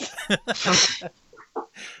Bortus.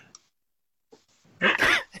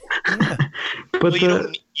 But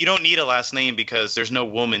you don't need a last name because there's no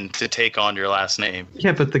woman to take on your last name.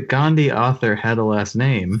 Yeah, but the Gandhi author had a last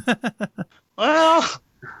name. Well,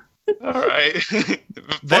 all right.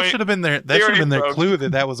 That should have been their broke. clue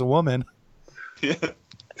that was a woman. Yeah.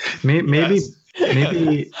 Maybe Yes.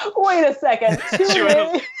 maybe Wait a second. She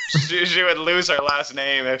would lose her last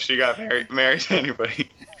name if she got married to anybody.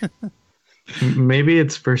 maybe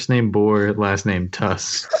it's first name Boar, last name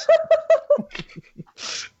Tuss.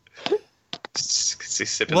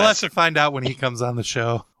 We'll have to find out when he comes on the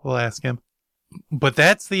show. We'll ask him. But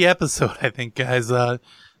that's the episode, I think, guys. Tim,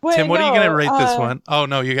 what are you going to rate this one? Oh,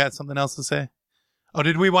 no, you got something else to say? Oh,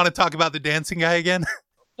 did we want to talk about the dancing guy again?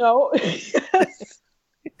 No. Yes.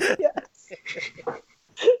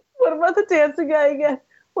 What about the dancing guy again?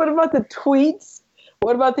 What about the tweets?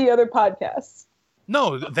 What about the other podcasts?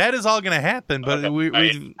 No, that is all going to happen, but Okay. we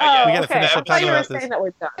I got to finish I up thought talking you were about this. saying that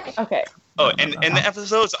we're done. Okay. Oh, and the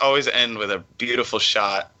episodes always end with a beautiful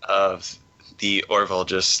shot of the Orville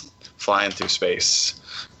just flying through space.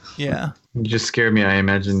 Yeah. You just scared me. I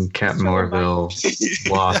imagine Captain Orville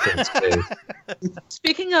lost in space.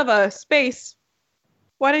 Speaking of space,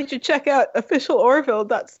 why don't you check out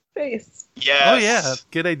officialorville.space? Yes. Oh, yeah.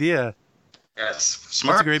 Good idea. Yes.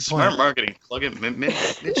 Smart. a great Smart point. marketing. Plug it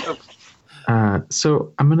mid-show.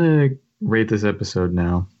 So I'm gonna rate this episode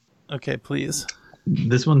now. Okay, please.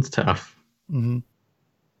 This one's tough. Mm-hmm.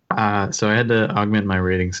 So I had to augment my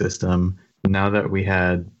rating system. Now that we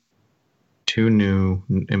had two new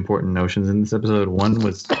important notions in this episode, one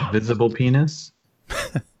was visible penis,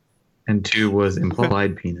 and two was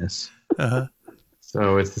implied penis. Uh-huh.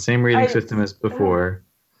 So it's the same rating system as before,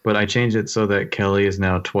 but I changed it so that Kelly is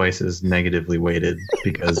now twice as negatively weighted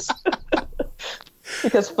because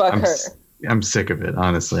fuck her. I'm sick of it.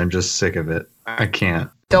 Honestly, I'm just sick of it. I can't.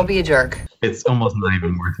 Don't be a jerk. It's almost not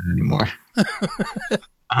even worth it anymore.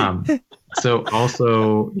 So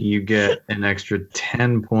also you get an extra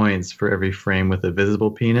 10 points for every frame with a visible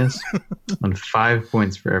penis and 5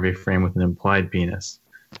 points for every frame with an implied penis,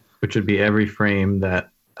 which would be every frame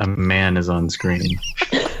that a man is on screen.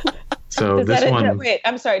 So Wait,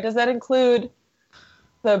 I'm sorry. Does that include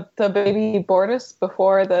the baby Bortus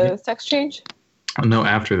before the sex change? No,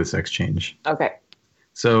 after the sex change. Okay.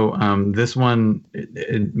 So this one,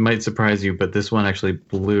 it might surprise you, but this one actually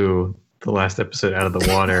blew the last episode out of the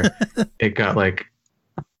water. It got I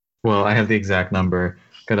have the exact number.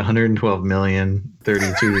 Got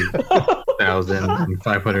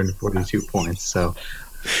 112,032,542 points. So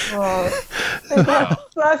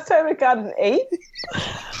last time it got an 8?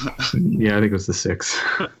 yeah, I think it was the 6.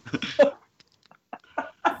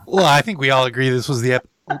 Well, I think we all agree this was the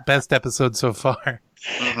best episode so far.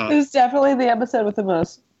 It was definitely the episode with the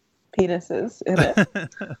most penises in it.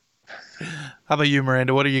 How about you,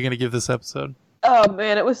 Miranda? What are you going to give this episode? Oh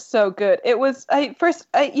man, it was so good. It was we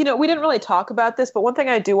didn't really talk about this, but one thing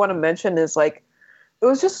I do want to mention is it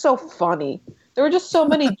was just so funny. There were just so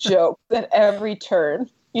many jokes at every turn.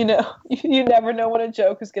 You you never know when a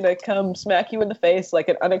joke is going to come smack you in the face like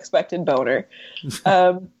an unexpected boner.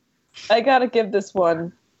 I got to give this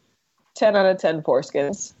one 10 out of 10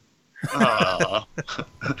 foreskins.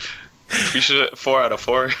 We should 4 out of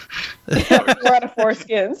 4. 4 out of 4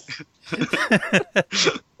 skins.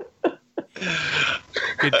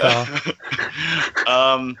 Good call.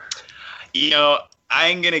 I'm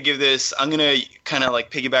going to give this, I'm going to kind of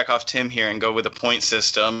piggyback off Tim here and go with a point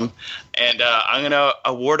system. And I'm going to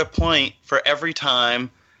award a point for every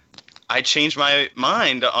time I change my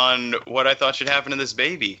mind on what I thought should happen to this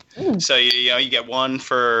baby. So, you get one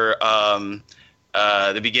for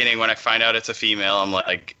the beginning when I find out it's a female. I'm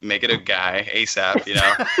like, make it a guy ASAP,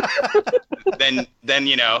 then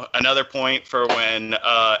another point for when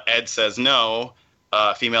Ed says no,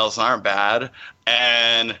 females aren't bad.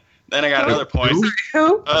 And then I got another point.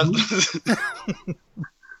 Who?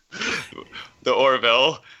 The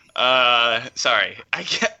Orville. Sorry, I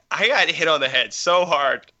got hit on the head so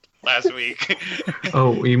hard last week.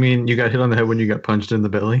 Oh, you mean you got hit on the head when you got punched in the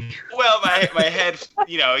belly? Well, my head,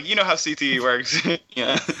 you know how CTE works.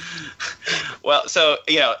 Yeah. Well, so,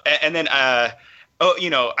 and then, I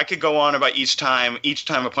could go on about each time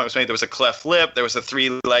a point was made. There was a cleft lip. There was a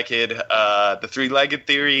three-legged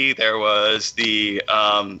theory. There was the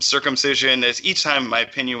circumcision. Each time my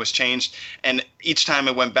opinion was changed, and each time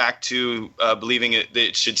it went back to believing that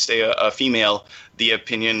it should stay a female. The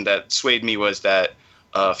opinion that swayed me was that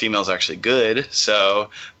females are actually good.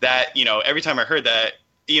 So that, every time I heard that,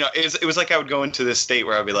 it was like I would go into this state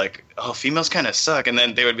where I'd be like, oh, females kind of suck. And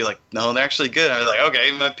then they would be like, no, they're actually good. I was like, okay,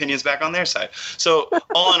 my opinion's back on their side. So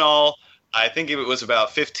all in all, I think it was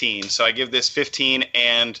about 15. So I give this 15,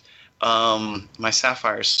 and my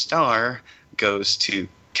Sapphire Star goes to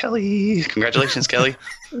Kelly. Congratulations, Kelly.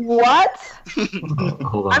 What?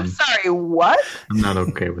 Hold on. I'm sorry, what? I'm not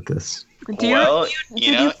okay with this.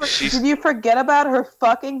 Did you forget about her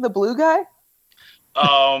fucking the blue guy?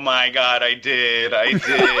 Oh my God, I did.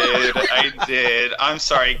 I'm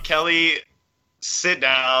sorry, Kelly. Sit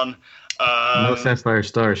down. No Sapphire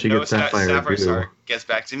Star. She gets Sapphire Star gets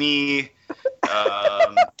back to me.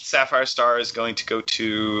 Sapphire Star is going to go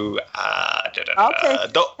to the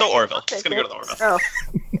Orville. It's going to go to the Orville. Oh.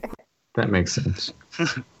 That makes sense.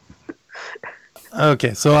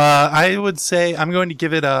 Okay, so I would say I'm going to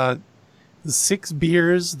give it 6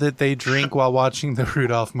 beers that they drink while watching the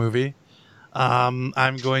Rudolph movie.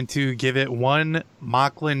 I'm going to give it 1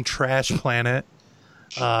 Mocklin trash planet.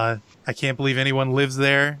 I can't believe anyone lives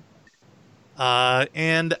there.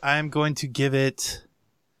 And I'm going to give it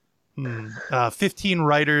 15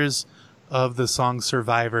 writers of the song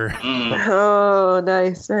Survivor. Oh,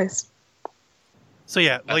 nice. So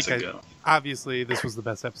yeah, obviously this was the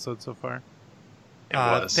best episode so far. It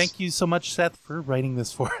was. Thank you so much, Seth, for writing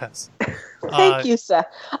this for us. Thank you, Seth.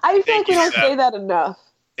 I feel like we don't say that enough.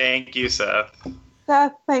 Thank you, Seth.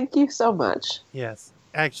 Seth, thank you so much. Yes.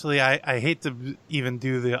 Actually, I hate to even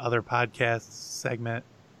do the other podcast segment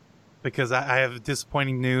because I have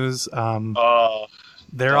disappointing news.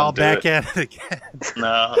 They're all back at it again.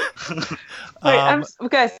 No. Wait, I'm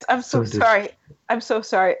so sorry. I'm so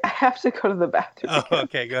sorry. I have to go to the bathroom. Oh,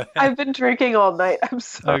 okay, go ahead. I've been drinking all night. I'm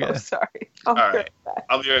so sorry. All right.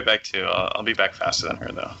 I'll be right back, too. I'll be back faster than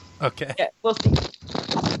her, though. Okay. Yeah, we'll see.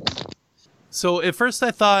 So at first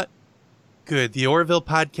I thought, good, the Orville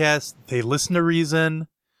podcast, they listen to reason.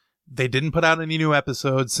 They didn't put out any new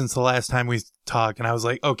episodes since the last time we talked. And I was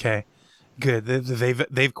like, okay, good.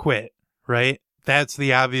 They've quit, right? That's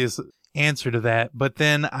the obvious answer to that. But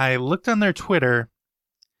then I looked on their Twitter,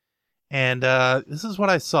 and this is what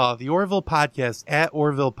I saw. The Orville podcast, at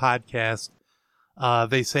Orville Podcast,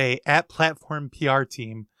 they say, at Platform PR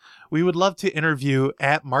Team, we would love to interview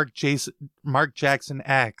at Mark Jackson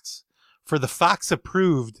Acts for the Fox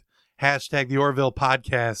approved hashtag the Orville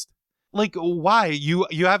Podcast. Like, why? You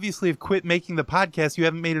obviously have quit making the podcast. You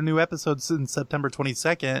haven't made a new episode since September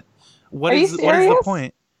 22nd. What is the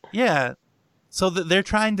point? Yeah. So that they're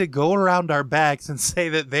trying to go around our backs and say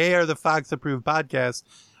that they are the Fox approved podcast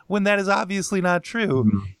when that is obviously not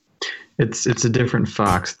true. It's a different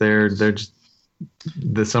Fox. They're just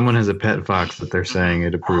someone has a pet fox that they're saying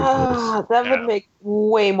it approves. Oh, that would make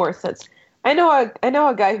way more sense. I know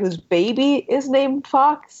a guy whose baby is named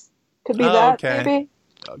Fox. Could be maybe.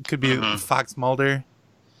 Could be Fox Mulder.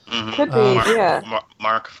 Mm-hmm. Could be,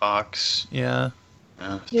 Mark Fox. Yeah.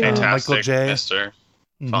 Fantastic Michael J. Mr.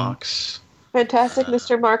 Fox. Fantastic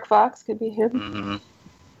Mr. Mark Fox could be him. Mm-hmm.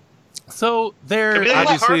 So they're could be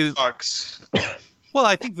obviously Fox. Well,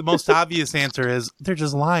 I think the most obvious answer is they're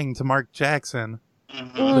just lying to Mark Jackson,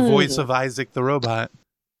 Mm-hmm. the voice of Isaac the robot,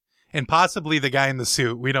 and possibly the guy in the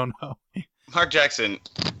suit. We don't know. Mark Jackson,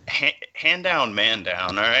 hand down, man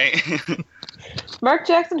down. All right. Mark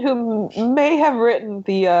Jackson, who may have written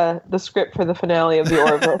the script for the finale of the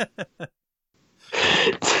Orville,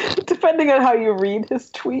 depending on how you read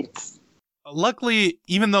his tweets. Luckily,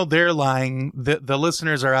 even though they're lying, the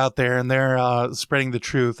listeners are out there and they're spreading the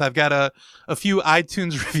truth. I've got a few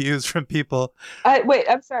iTunes reviews from people. Wait,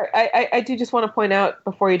 I'm sorry. I do just want to point out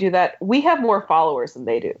before you do that, we have more followers than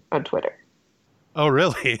they do on Twitter. Oh,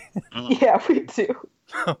 really? Yeah, we do.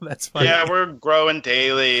 Oh, that's funny. Yeah, we're growing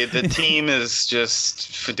daily. The team is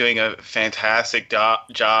just doing a fantastic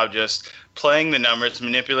job just playing the numbers,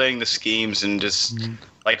 manipulating the schemes, and just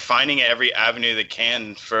like finding every avenue they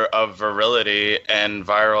can of virility and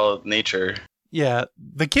viral nature. Yeah,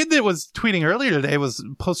 the kid that was tweeting earlier today was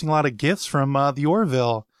posting a lot of GIFs from the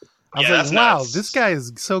Orville. I was like, wow, nuts. This guy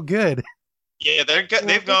is so good. Yeah, they're good.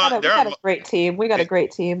 We got a great team. We got a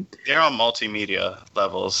great team. They're on multimedia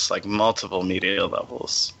levels, like multiple media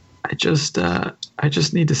levels. I just I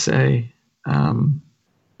just need to say,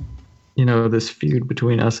 this feud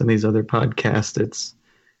between us and these other podcasts,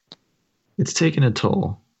 it's taken a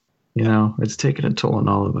toll. It's taken a toll on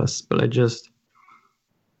all of us. But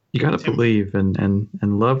you got to believe and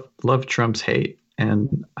love Trump's hate.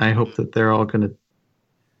 And I hope that they're all going to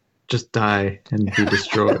just die and be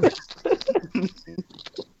destroyed.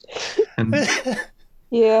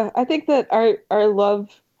 Yeah, I think that our love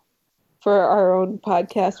for our own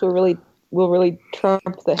podcast will really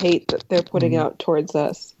trump the hate that they're putting out towards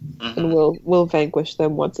us, and we'll vanquish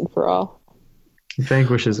them once and for all.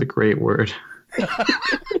 Vanquish is a great word.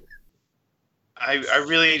 I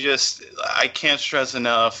really I can't stress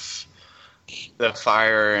enough the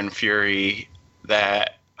fire and fury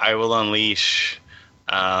that I will unleash.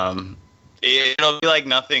 It'll be like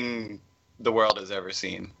nothing the world has ever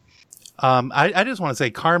seen. I just want to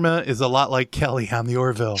say Karma is a lot like Kelly on the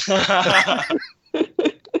Orville.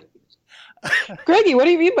 Greggy, what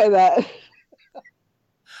do you mean by that?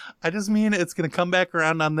 I just mean it's going to come back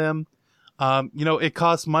around on them. It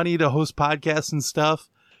costs money to host podcasts and stuff.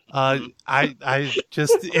 I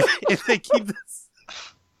just, if they keep this.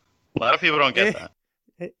 A lot of people don't get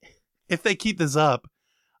that. If they keep this up,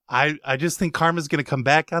 I just think Karma's going to come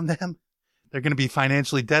back on them. They're going to be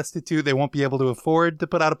financially destitute. They won't be able to afford to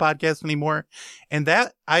put out a podcast anymore. And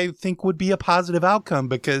that, I think, would be a positive outcome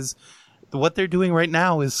because what they're doing right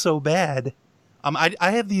now is so bad. I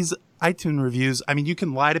have these iTunes reviews. I mean, you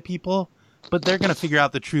can lie to people, but they're going to figure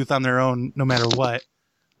out the truth on their own no matter what.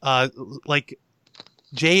 Like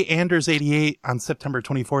Jay Anders 88 on September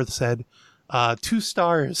 24th said, 2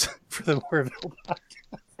 stars for the Orville podcast.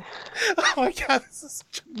 Oh my God, this is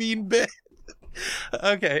such a mean bit.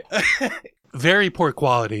 Okay. Very poor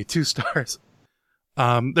quality, 2 stars.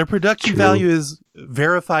 Their production value is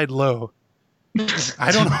verified low.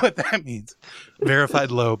 I don't know what that means.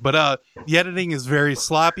 Verified low. But the editing is very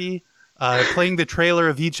sloppy. Playing the trailer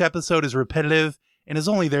of each episode is repetitive and is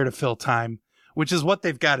only there to fill time, which is what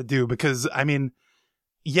they've got to do because, I mean,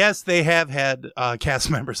 yes, they have had cast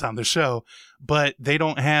members on the show, but they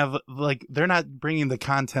don't have, they're not bringing the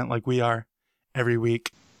content like we are every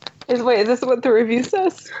week. Is this what the review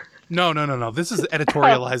says? No. This is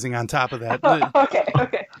editorializing on top of that.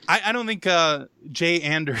 Okay. I don't think Jay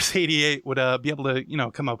Anders 88 would be able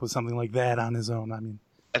to, come up with something like that on his own. I mean,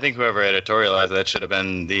 I think whoever editorialized that should have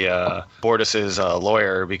been the Bortus's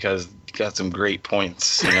lawyer because he got some great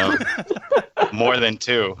points, more than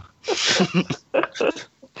 2.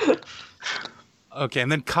 Okay, and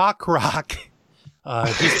then Cock Rock.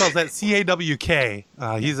 He spells that C-A-W-K.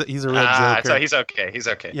 He's a real joker. So he's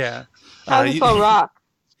okay. Yeah. How do you spell rock?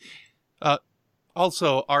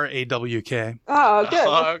 Also R-A-W-K. Oh, good.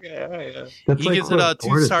 Okay. Yeah. He gives it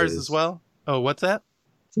 2 stars as well. Oh, what's that?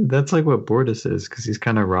 That's like what Bortus is because he's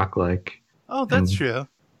kind of rock-like. Oh, that's true.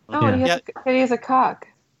 Oh, yeah. He has a cock.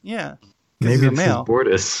 Yeah. Maybe it's male.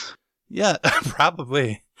 Bortus. Yeah,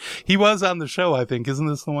 probably. He was on the show, I think. Isn't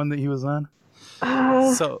this the one that he was on?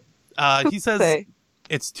 So he says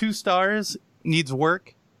it's 2 stars, needs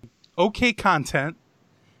work, okay content,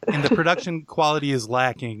 and the production quality is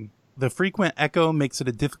lacking. The frequent echo makes it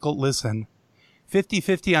a difficult listen.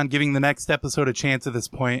 50-50 on giving the next episode a chance at this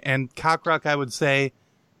point. And Cockrock, I would say,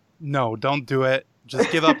 no, don't do it.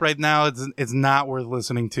 Just give up right now. It's not worth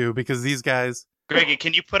listening to because these guys. Greggy,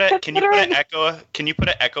 can you put an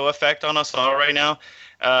echo effect on us all right now?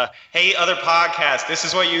 Hey, other podcasts, this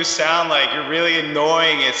is what you sound like. You're really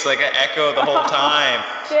annoying. It's like an echo the whole time.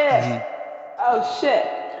 Shit. Oh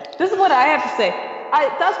shit. This is what I have to say.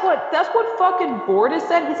 That's what fucking Bortus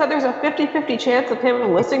said. He said there's a 50-50 chance of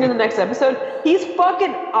him listening to the next episode. He's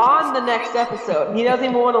fucking on the next episode. He doesn't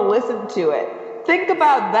even want to listen to it. Think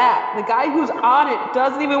about that. The guy who's on it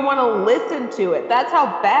doesn't even want to listen to it. That's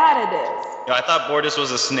how bad it is. I thought Bortus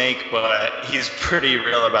was a snake, but he's pretty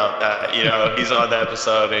real about that. He's on the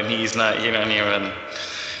episode and he's not, even.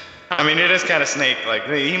 I mean, it is kind of snake-like.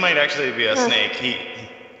 He might actually be a snake.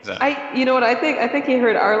 You know what I think? I think he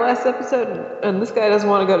heard our last episode, and this guy doesn't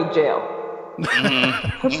want to go to jail.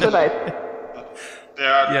 Mm-hmm. That's what I think.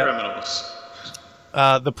 There are criminals.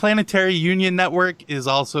 The Planetary Union Network is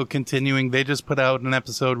also continuing. They just put out an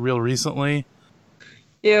episode real recently.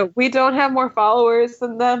 Yeah, we don't have more followers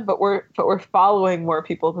than them, but we're following more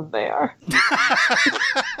people than they are.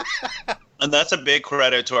 And that's a big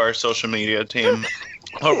credit to our social media team.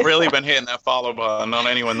 I've really been hitting that follow button on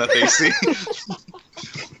anyone that they see.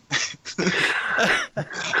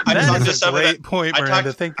 talked to is some a of great the, point, I Miranda.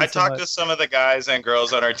 talked, Thank you I so talked much. to some of the guys and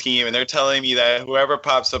girls on our team, and they're telling me that whoever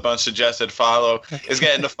pops up on suggested follow is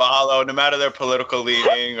getting to follow, no matter their political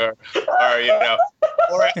leaning or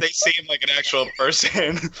or if they seem like an actual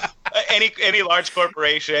person. any large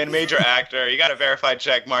corporation, major actor, you got a verified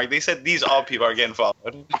check mark. They said these all people are getting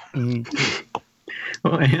followed.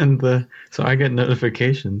 Well, and so I get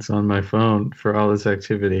notifications on my phone for all this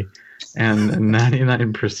activity, and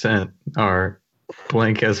 99% are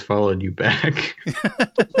blank has followed you back.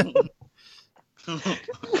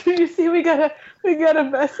 You see, we got a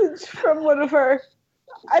message from one of our.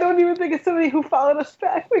 I don't even think it's somebody who followed us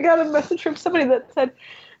back. We got a message from somebody that said,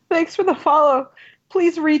 "Thanks for the follow.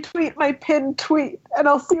 Please retweet my pinned tweet, and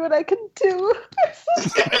I'll see what I can do."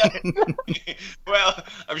 Well,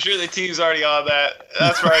 I'm sure the team's already on that.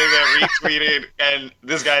 That's probably been retweeted, and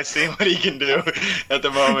this guy's seeing what he can do at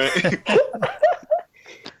the moment.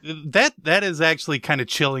 That is actually kind of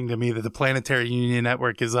chilling to me that the Planetary Union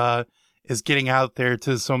Network is getting out there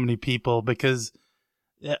to so many people, because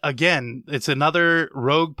again, it's another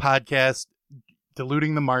rogue podcast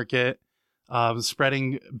diluting the market,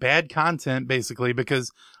 spreading bad content basically,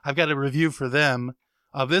 because I've got a review for them.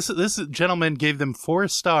 This gentleman gave them 4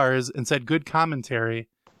 stars and said good commentary.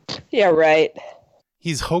 Yeah, right.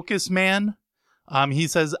 He's Hocus Man. He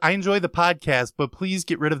says, I enjoy the podcast, but please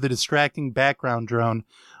get rid of the distracting background drone.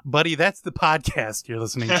 Buddy, that's the podcast you're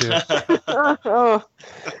listening to.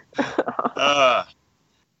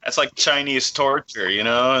 That's like Chinese torture,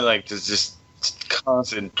 like there's just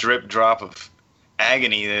constant drip drop of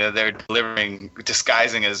agony that they're delivering,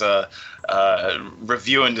 disguising as a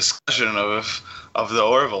review and discussion of the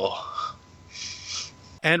Orville.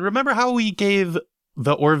 And remember how we gave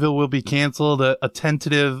The Orville Will Be Canceled a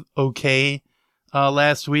tentative okay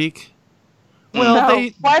last week? Well, no.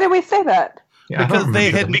 Why did we say that? Because they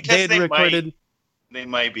had recorded. They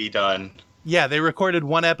might be done. Yeah, they recorded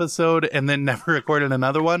one episode and then never recorded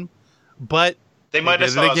another one. But they might have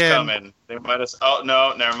saw us coming. They might have. Oh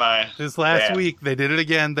no, never mind. This last week they did it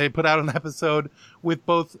again. They put out an episode with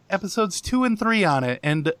both episodes 2 and 3 on it,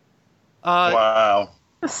 and wow,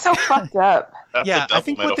 it's so fucked up. Yeah, I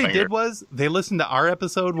think what they did was they listened to our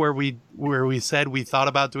episode where we said we thought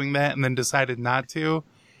about doing that and then decided not to,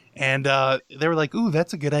 and they were like, "Ooh,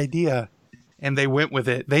 that's a good idea," and they went with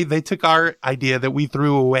it. They took our idea that we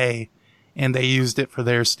threw away, and they used it for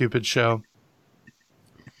their stupid show.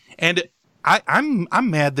 And I'm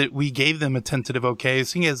mad that we gave them a tentative okay,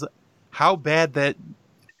 seeing as how bad that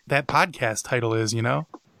podcast title is,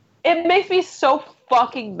 It makes me so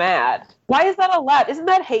fucking mad. Why is that allowed? Isn't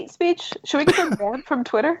that hate speech? Should we get them banned from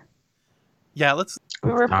Twitter? Yeah, let's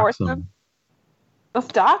report them. Let's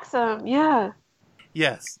dox them, yeah.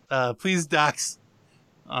 Yes, please dox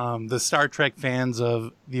the Star Trek fans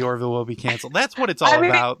of The Orville Will Be Canceled. That's what it's all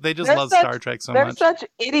about. They just love Star Trek so much. They're such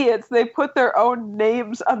idiots. They put their own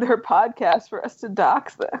names on their podcast for us to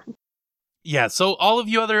dox them. Yeah, so all of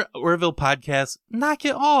you other Orville podcasts, knock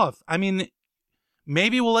it off. I mean,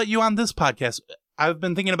 maybe we'll let you on this podcast. I've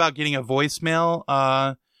been thinking about getting a voicemail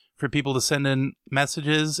for people to send in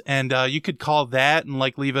messages, and you could call that and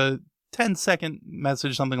leave a 10-second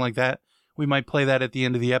message, something like that. We might play that at the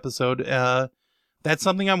end of the episode. That's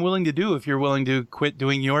something I'm willing to do if you're willing to quit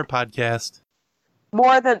doing your podcast.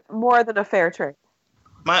 More than a fair trade.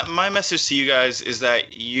 My message to you guys is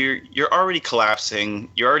that you're already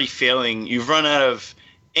collapsing. You're already failing. You've run out of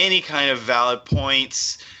any kind of valid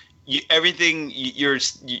points. You're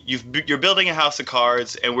building a house of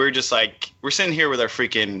cards, and we're just we're sitting here with our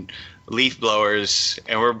freaking leaf blowers,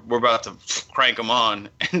 and we're about to crank them on,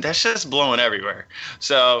 and that's just blowing everywhere.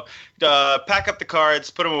 So pack up the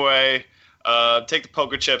cards, put them away. Take the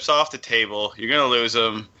poker chips off the table. You're gonna lose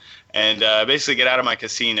them, and basically get out of my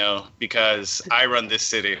casino because I run this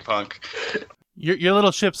city, punk. Your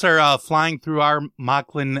little ships are flying through our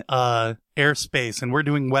Mocklin airspace, and we're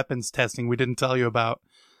doing weapons testing we didn't tell you about.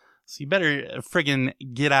 So you better friggin'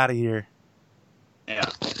 get out of here. Yeah.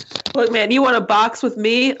 Look, man, you want to box with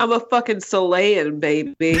me? I'm a fucking Solayan,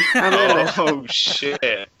 baby. Oh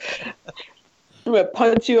shit. I'm going to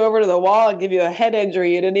punch you over to the wall and give you a head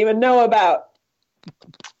injury you didn't even know about.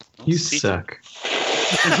 You suck.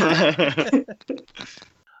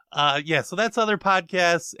 Yeah, so that's other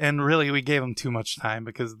podcasts, and really we gave them too much time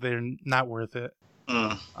because they're not worth it.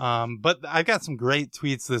 But I got some great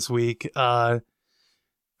tweets this week.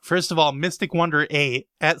 First of all, Mystic Wonder 8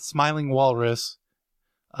 at Smiling Walrus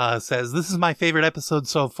says, "This is my favorite episode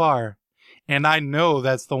so far, and I know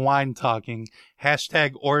that's the wine talking.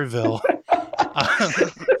 Hashtag Orville."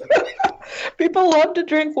 People love to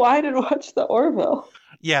drink wine and watch the Orville.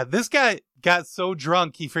 Yeah, this guy got so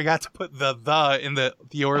drunk he forgot to put the in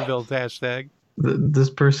the Orville hashtag. This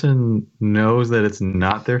person knows that it's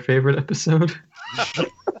not their favorite episode.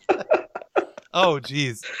 Oh,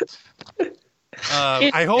 geez.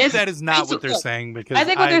 I hope that is not what they're saying, because I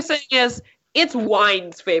think what they're saying is it's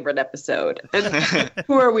Wine's favorite episode. And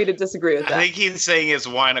who are we to disagree with that? I think he's saying it's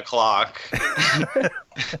wine o'clock.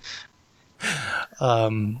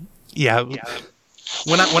 Yeah.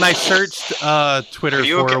 When I searched Twitter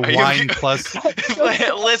for wine plus,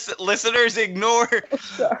 listeners ignore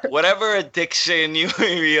whatever addiction you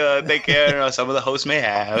think some of the hosts may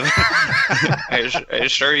have. I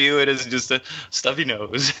assure you, it is just the stuff he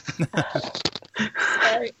knows.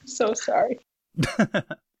 Sorry, so sorry.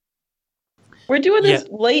 We're doing this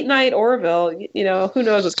late night Orville. You know, who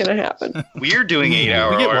knows what's going to happen? We're doing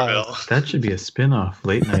 8-hour Orville. That should be a spin-off,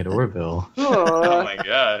 Late Night Orville. Oh my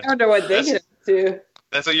god! I don't know what they get into.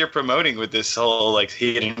 That's what you're promoting with this whole like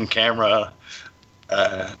hidden camera,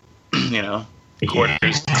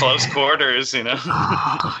 quarters, close quarters,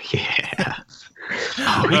 Oh yeah.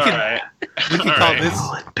 We could call this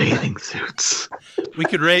bathing suits. We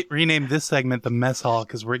could rename this segment the mess hall,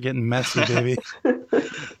 because we're getting messy, baby.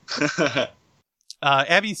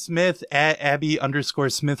 Abby Smith at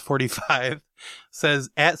Abby_Smith45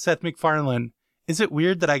 says, at Seth MacFarlane, is it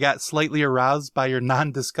weird that I got slightly aroused by your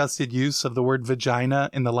non-disgusted use of the word vagina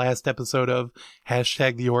in the last episode of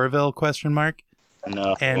 #the Orville ?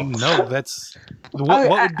 No. And no, that's what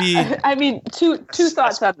would be. I mean, two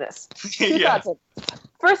thoughts on this.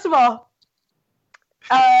 First of all,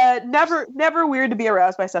 never weird to be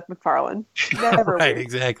aroused by Seth MacFarlane. Never right, weird.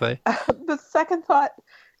 Exactly. The second thought,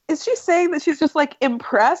 is she saying that she's just like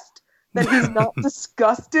impressed that he's not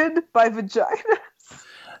disgusted by vaginas?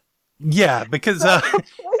 Yeah, because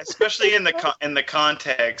especially in the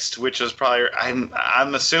context, which was probably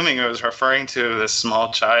I'm assuming it was referring to the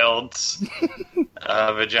small child's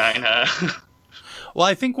vagina. Well,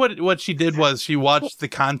 I think what she did was she watched the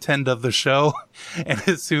content of the show and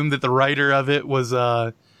assumed that the writer of it was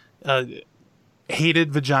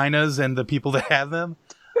hated vaginas and the people that have them.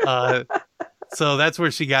 So that's where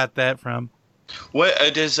she got that from. What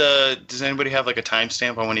does anybody have like a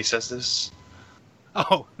timestamp on when he says this?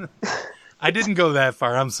 Oh, I didn't go that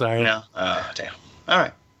far. I'm sorry. No. Damn. All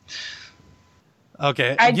right.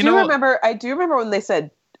 Okay. I do remember when they said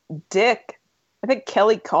dick. I think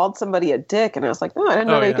Kelly called somebody a dick, and I was like, "No, I didn't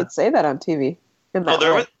know you could say that on TV."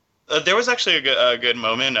 There was actually a good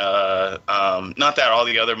moment. Not that all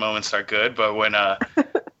the other moments are good, but when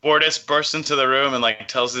Bortus bursts into the room and like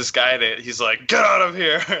tells this guy that he's like, "Get out of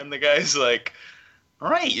here," and the guy's like, "All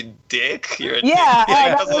right, you dick." You're a dick.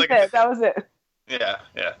 That was it.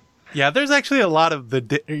 Yeah. There's actually a lot of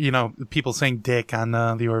people saying dick on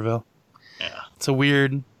the Orville. Yeah. It's a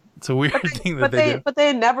weird thing that they do. But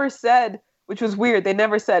they never said, which was weird. They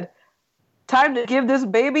never said, "Time to give this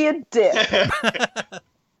baby a dick."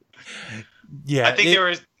 Yeah. I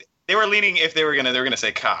think they were leaning, if they were gonna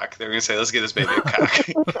say cock. They were gonna say, "Let's give this baby a cock."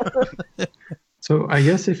 So I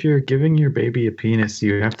guess if you're giving your baby a penis,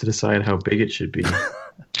 you have to decide how big it should be.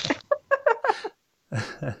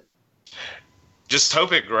 Just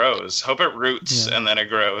hope it grows. Hope it roots and then it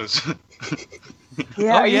grows.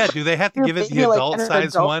 Do they have to give it the adult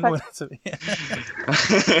size one?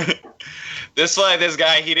 This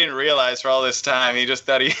guy, he didn't realize for all this time. He just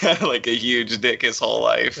thought he had like a huge dick his whole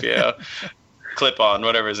life. Yeah. Clip on,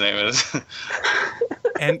 whatever his name is.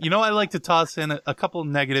 And I like to toss in a couple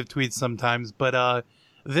negative tweets sometimes, but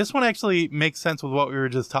this one actually makes sense with what we were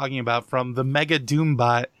just talking about from the Mega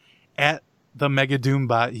Doombot at the Mega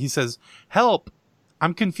Doombot. He says, "Help!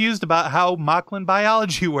 I'm confused about how Mocklin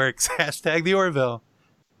biology works." #the Orville.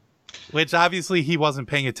 Which obviously he wasn't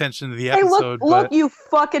paying attention to the episode. Hey, look, you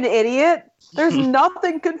fucking idiot. There's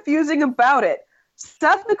nothing confusing about it.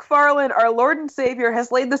 Seth MacFarlane, our Lord and Savior,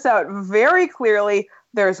 has laid this out very clearly.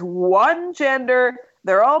 There's one gender.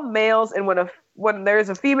 They're all males. And when there's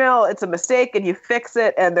a female, it's a mistake and you fix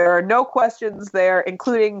it. And there are no questions there,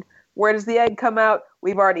 including where does the egg come out?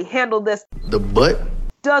 We've already handled this. The butt?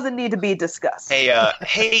 Doesn't need to be discussed.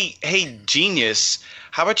 Hey, genius.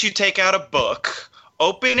 How about you take out a book,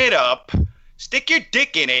 open it up, stick your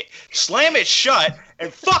dick in it, slam it shut,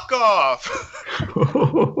 and fuck off.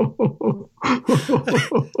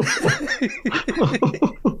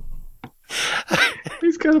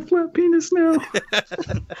 He's got a flat penis now.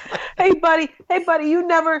 Hey buddy, it's like you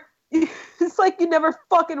never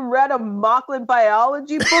fucking read a Mocklin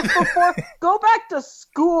biology book before. Go back to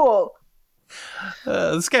school.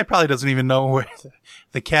 This guy probably doesn't even know where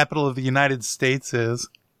the capital of the United States is.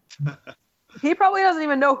 He probably doesn't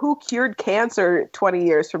even know who cured cancer 20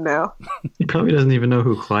 years from now. He probably doesn't even know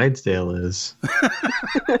who Clydesdale is.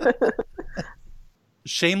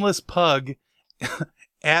 Shameless Pug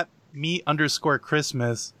at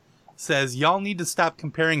me_Christmas says, y'all need to stop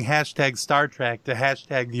comparing hashtag Star Trek to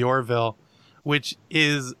hashtag the Orville, which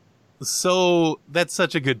is that's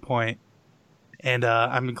such a good point. And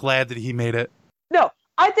I'm glad that he made it. No,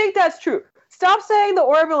 I think that's true. Stop saying the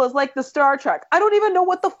Orville is like the Star Trek. I don't even know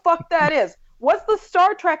what the fuck that is. What's the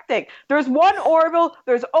Star Trek thing? There's one Orville.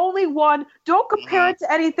 There's only one. Don't compare it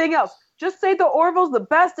to anything else. Just say the Orville's the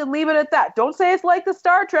best and leave it at that. Don't say it's like the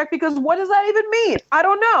Star Trek, because what does that even mean? I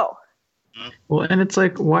don't know. Well, and it's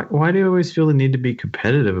like, why do you always feel the need to be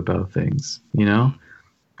competitive about things? You know,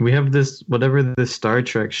 we have this, whatever this Star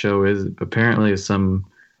Trek show is, apparently is some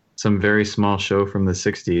very small show from the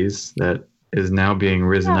 60s that is now being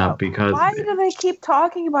risen up because... Why do they keep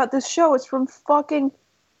talking about this show? It's from fucking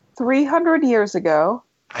 300 years ago.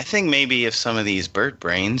 I think maybe if some of these bird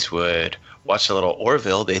brains would watch a little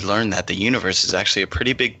Orville, they'd learn that the universe is actually a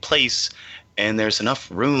pretty big place and there's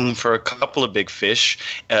enough room for a couple of big fish,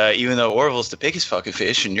 even though Orville's the biggest fucking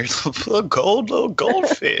fish and you're the little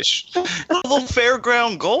goldfish. Little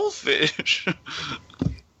fairground goldfish.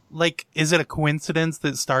 Like, is it a coincidence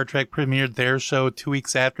that Star Trek premiered their show 2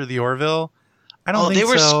 weeks after the Orville? I don't think so.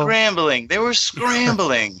 They were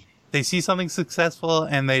scrambling. They see something successful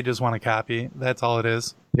and they just want to copy. That's all it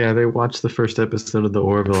is. Yeah, they watched the first episode of the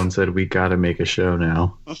Orville and said, we got to make a show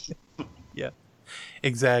now. Yeah,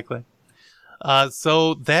 exactly.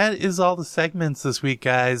 So that is all the segments this week,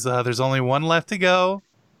 guys. There's only one left to go.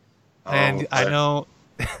 And I know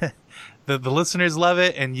the listeners love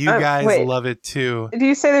it and you guys love it too. Do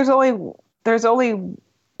you say there's only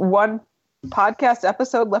one podcast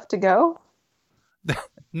episode left to go?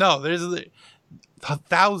 No, there's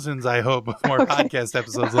thousands, I hope, of more podcast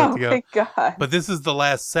episodes left to go. Oh my God. But this is the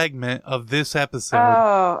last segment of this episode.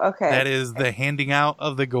 Oh, okay. That is the handing out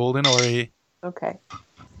of the Golden Ori. Okay.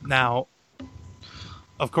 Now,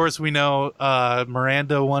 of course, we know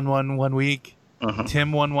Miranda won one week. Uh-huh.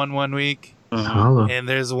 Tim won one week. Uh-huh. And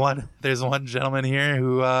there's one gentleman here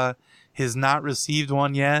who has not received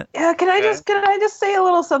one yet. Yeah, can I just say a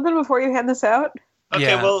little something before you hand this out? Okay,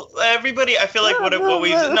 Yeah. well, everybody, I feel like what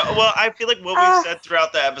we've said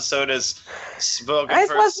throughout the episode is spoken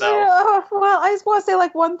for itself. I just want to say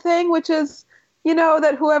like one thing, which is, you know,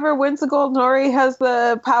 that whoever wins the Golden Ori has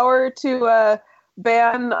the power to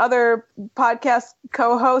ban other podcast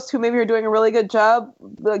co-hosts who maybe are doing a really good job,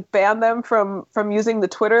 like ban them from using the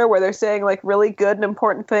Twitter where they're saying like really good and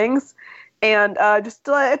important things. And I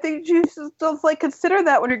think you just like consider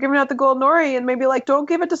that when you're giving out the Golden Ori, and maybe like don't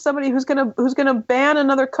give it to somebody who's gonna ban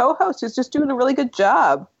another co-host who's just doing a really good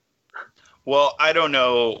job. Well, I don't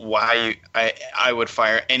know why I would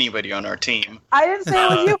fire anybody on our team. I didn't say it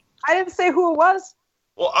was you. I didn't say who it was.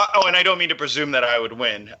 Well, and I don't mean to presume that I would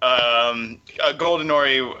win. A Golden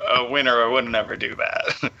Ori winner would never do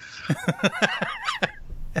that.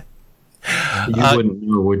 You wouldn't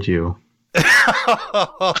know, would you?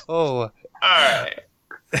 Oh. All right.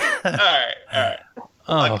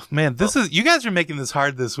 Oh man, you guys are making this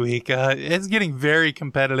hard this week. It's getting very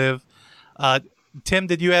competitive. Tim,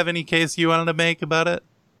 did you have any case you wanted to make about it?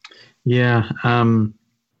 Yeah.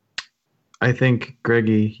 I think,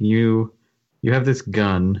 Greggy, you have this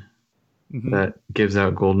gun that gives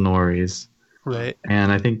out Golden Oris. Right.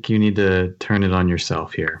 And I think you need to turn it on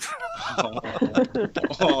yourself here.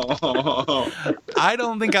 I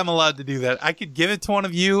don't think I'm allowed to do that. I could give it to one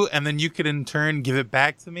of you, and then you could in turn give it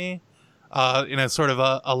back to me in a sort of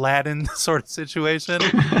a Aladdin sort of situation.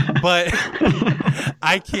 But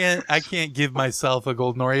I can't give myself a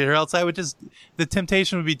Golden Ori, or else the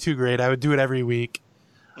temptation would be too great. I would do it every week.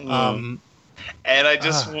 And I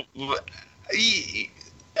just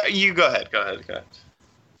you go ahead.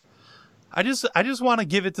 I just want to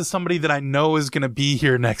give it to somebody that I know is going to be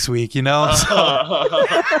here next week, you know?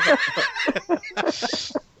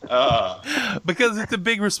 Because it's a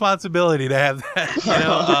big responsibility to have that, you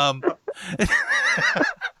know?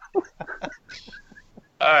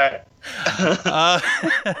 All right.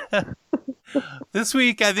 This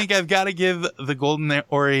week, I think I've got to give the Golden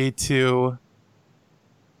Ori to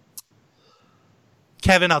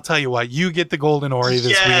Kevin. I'll tell you what, you get the Golden Ori this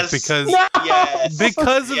week because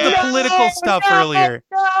of the political stuff earlier.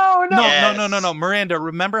 No. Miranda,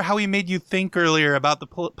 remember how he made you think earlier about the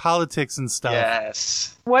politics and stuff?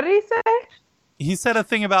 Yes. What did he say? He said a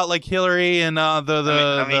thing about like Hillary and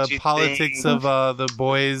the politics of the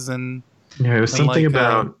boys and. Yeah, it was something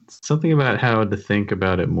about how to think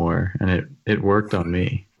about it more, and it worked on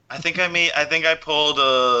me. I think I pulled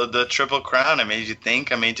the Triple Crown. I made you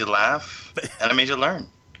think, I made you laugh, and I made you learn.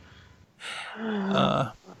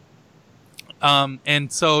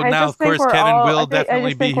 And so now, of course, Kevin will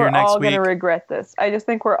definitely be here next week. I just think we're all going to regret this. I just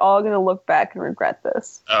think we're all going to look back and regret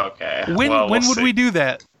this. Okay. When would we do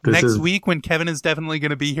that? Next week when Kevin is definitely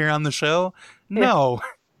going to be here on the show? No.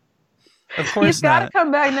 Of course He's got to come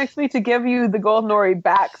back next week to give you the Golden Ori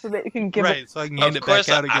back so that you can give it. So I can hand it back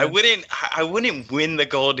out again. I wouldn't win the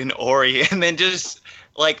Golden Ori and then just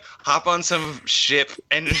like hop on some ship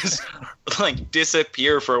and just like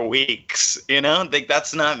disappear for weeks. You know, like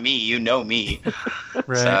that's not me. You know me.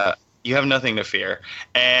 Right. So, you have nothing to fear.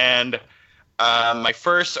 And my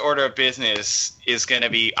first order of business is going to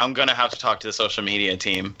be I'm going to have to talk to the social media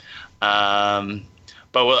team.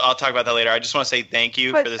 But I'll talk about that later. I just want to say thank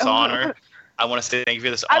you for this honor. I want to say thank you for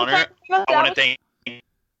this honor. I want to thank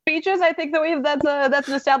speeches. I think that that's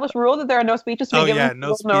an established rule that there are no speeches to be given. Yeah,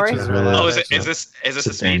 no speeches. Is this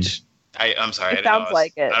a speech? I'm sorry. It sounds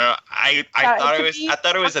like it. I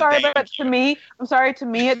thought it was a sorry, thing. But to me, it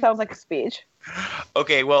sounds like a speech.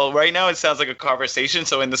 Okay, well, right now it sounds like a conversation.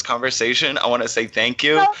 So in this conversation, I want to say thank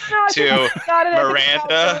you to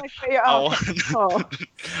Miranda. I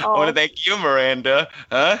want to thank you, Miranda.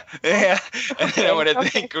 Huh? Yeah. And then I want to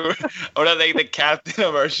thank the captain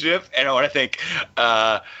of our ship, and I want to thank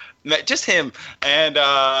just him. And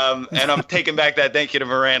I'm taking back that thank you to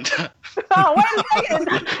Miranda. Oh, wait a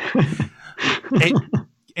second. Hey.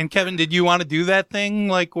 And Kevin, did you want to do that thing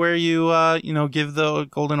like where you give the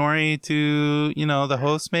Golden Ori to the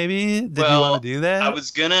host? Maybe did you want to do that? I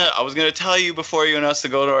was gonna tell you before you announced the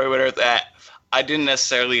Golden Ori winner that I didn't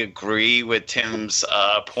necessarily agree with Tim's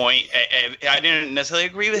point. I didn't necessarily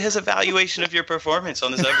agree with his evaluation of your performance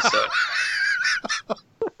on this episode.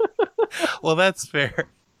 Well, that's fair.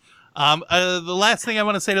 The last thing I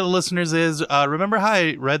want to say to the listeners is remember how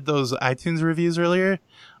I read those iTunes reviews earlier?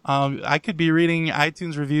 I could be reading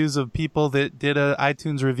iTunes reviews of people that did an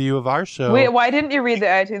iTunes review of our show. Wait, why didn't you read the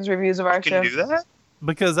iTunes reviews of our show? Can you do that?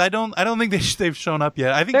 Because I don't think they've shown up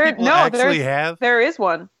yet. I think people actually have. There is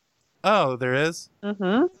one. Oh, there is?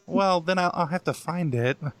 Mm-hmm. Well, then I'll have to find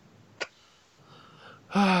it.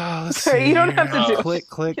 Let's see. You don't have to do it.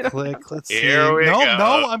 Click. Let's see. Here we go.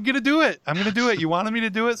 No, I'm going to do it. You wanted me to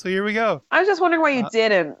do it, so here we go. I was just wondering why you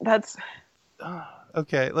didn't. That's...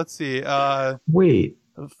 Okay, let's see. Wait.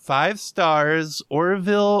 5 stars,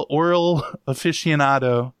 Orville Oral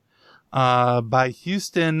Aficionado, by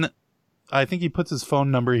Houston. I think he puts his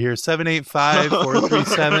phone number here,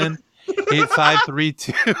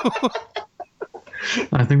 785-437-8532.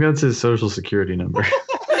 I think that's his social security number.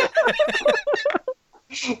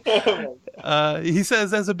 He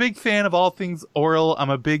says, as a big fan of all things oral,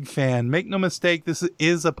 I'm a big fan. Make no mistake, this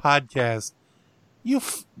is a podcast. Okay.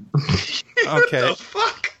 What the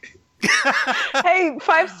fuck? Hey,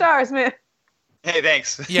 5 stars, man. Hey,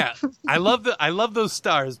 thanks. Yeah, I love those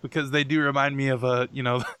stars because they do remind me of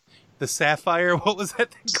the Sapphire. What was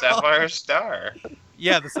that thing called? Sapphire Star.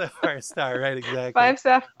 Yeah, the Sapphire Star. Right, exactly. 5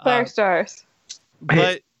 Sapphire stars.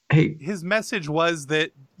 But his message was that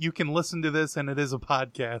you can listen to this and it is a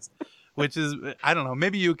podcast, which is, I don't know.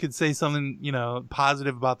 Maybe you could say something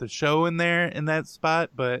positive about the show in that spot,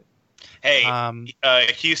 but. Hey,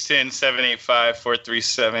 Houston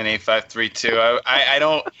 785-437-8532. I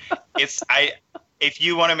don't. If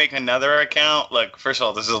you want to make another account, like first of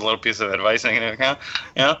all, this is a little piece of advice making an account,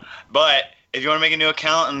 But if you want to make a new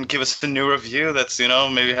account and give us a new review, that's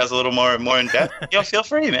maybe has a little more in depth. Feel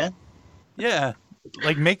free, man. Yeah,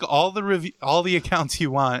 like make all the accounts you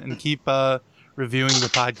want and keep reviewing the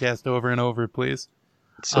podcast over and over, please.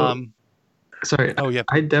 So. Sorry. Oh, yeah.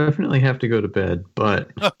 I definitely have to go to bed,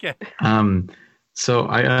 but okay. So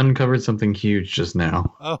I uncovered something huge just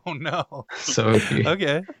now. Oh no. So if you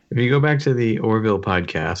go back to the Orville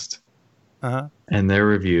podcast, and their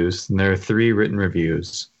reviews, and there are 3 written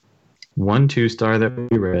reviews, 1 2-star that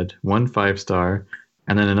we read, 1 5-star,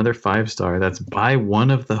 and then another 5-star that's by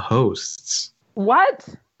one of the hosts. What?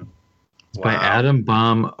 It's by Adam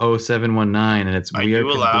Bomb 0719, and it's Are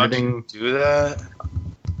you allowed to do that?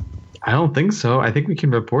 I don't think so. I think we can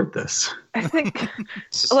report this. I think.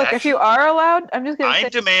 Look, if you are allowed, I'm just going to say.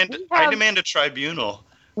 I demand a tribunal.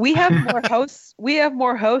 We have more hosts. We have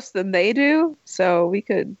more hosts than they do, so we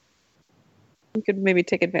could maybe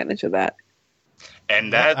take advantage of that.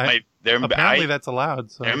 And that apparently that's allowed.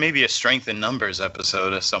 So. There may be a strength in numbers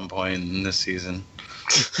episode at some point in this season.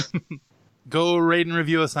 Go rate and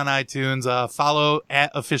review us on iTunes. Follow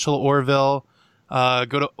 @officialorville.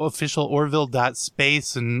 Go to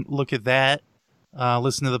officialorville.space and look at that.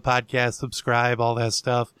 Listen to the podcast, subscribe, all that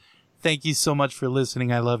stuff. Thank you so much for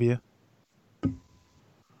listening. I love you.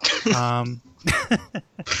 I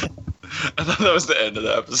thought that was the end of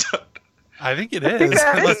the episode. I think it I think is.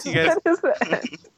 that Unless you guys, is it.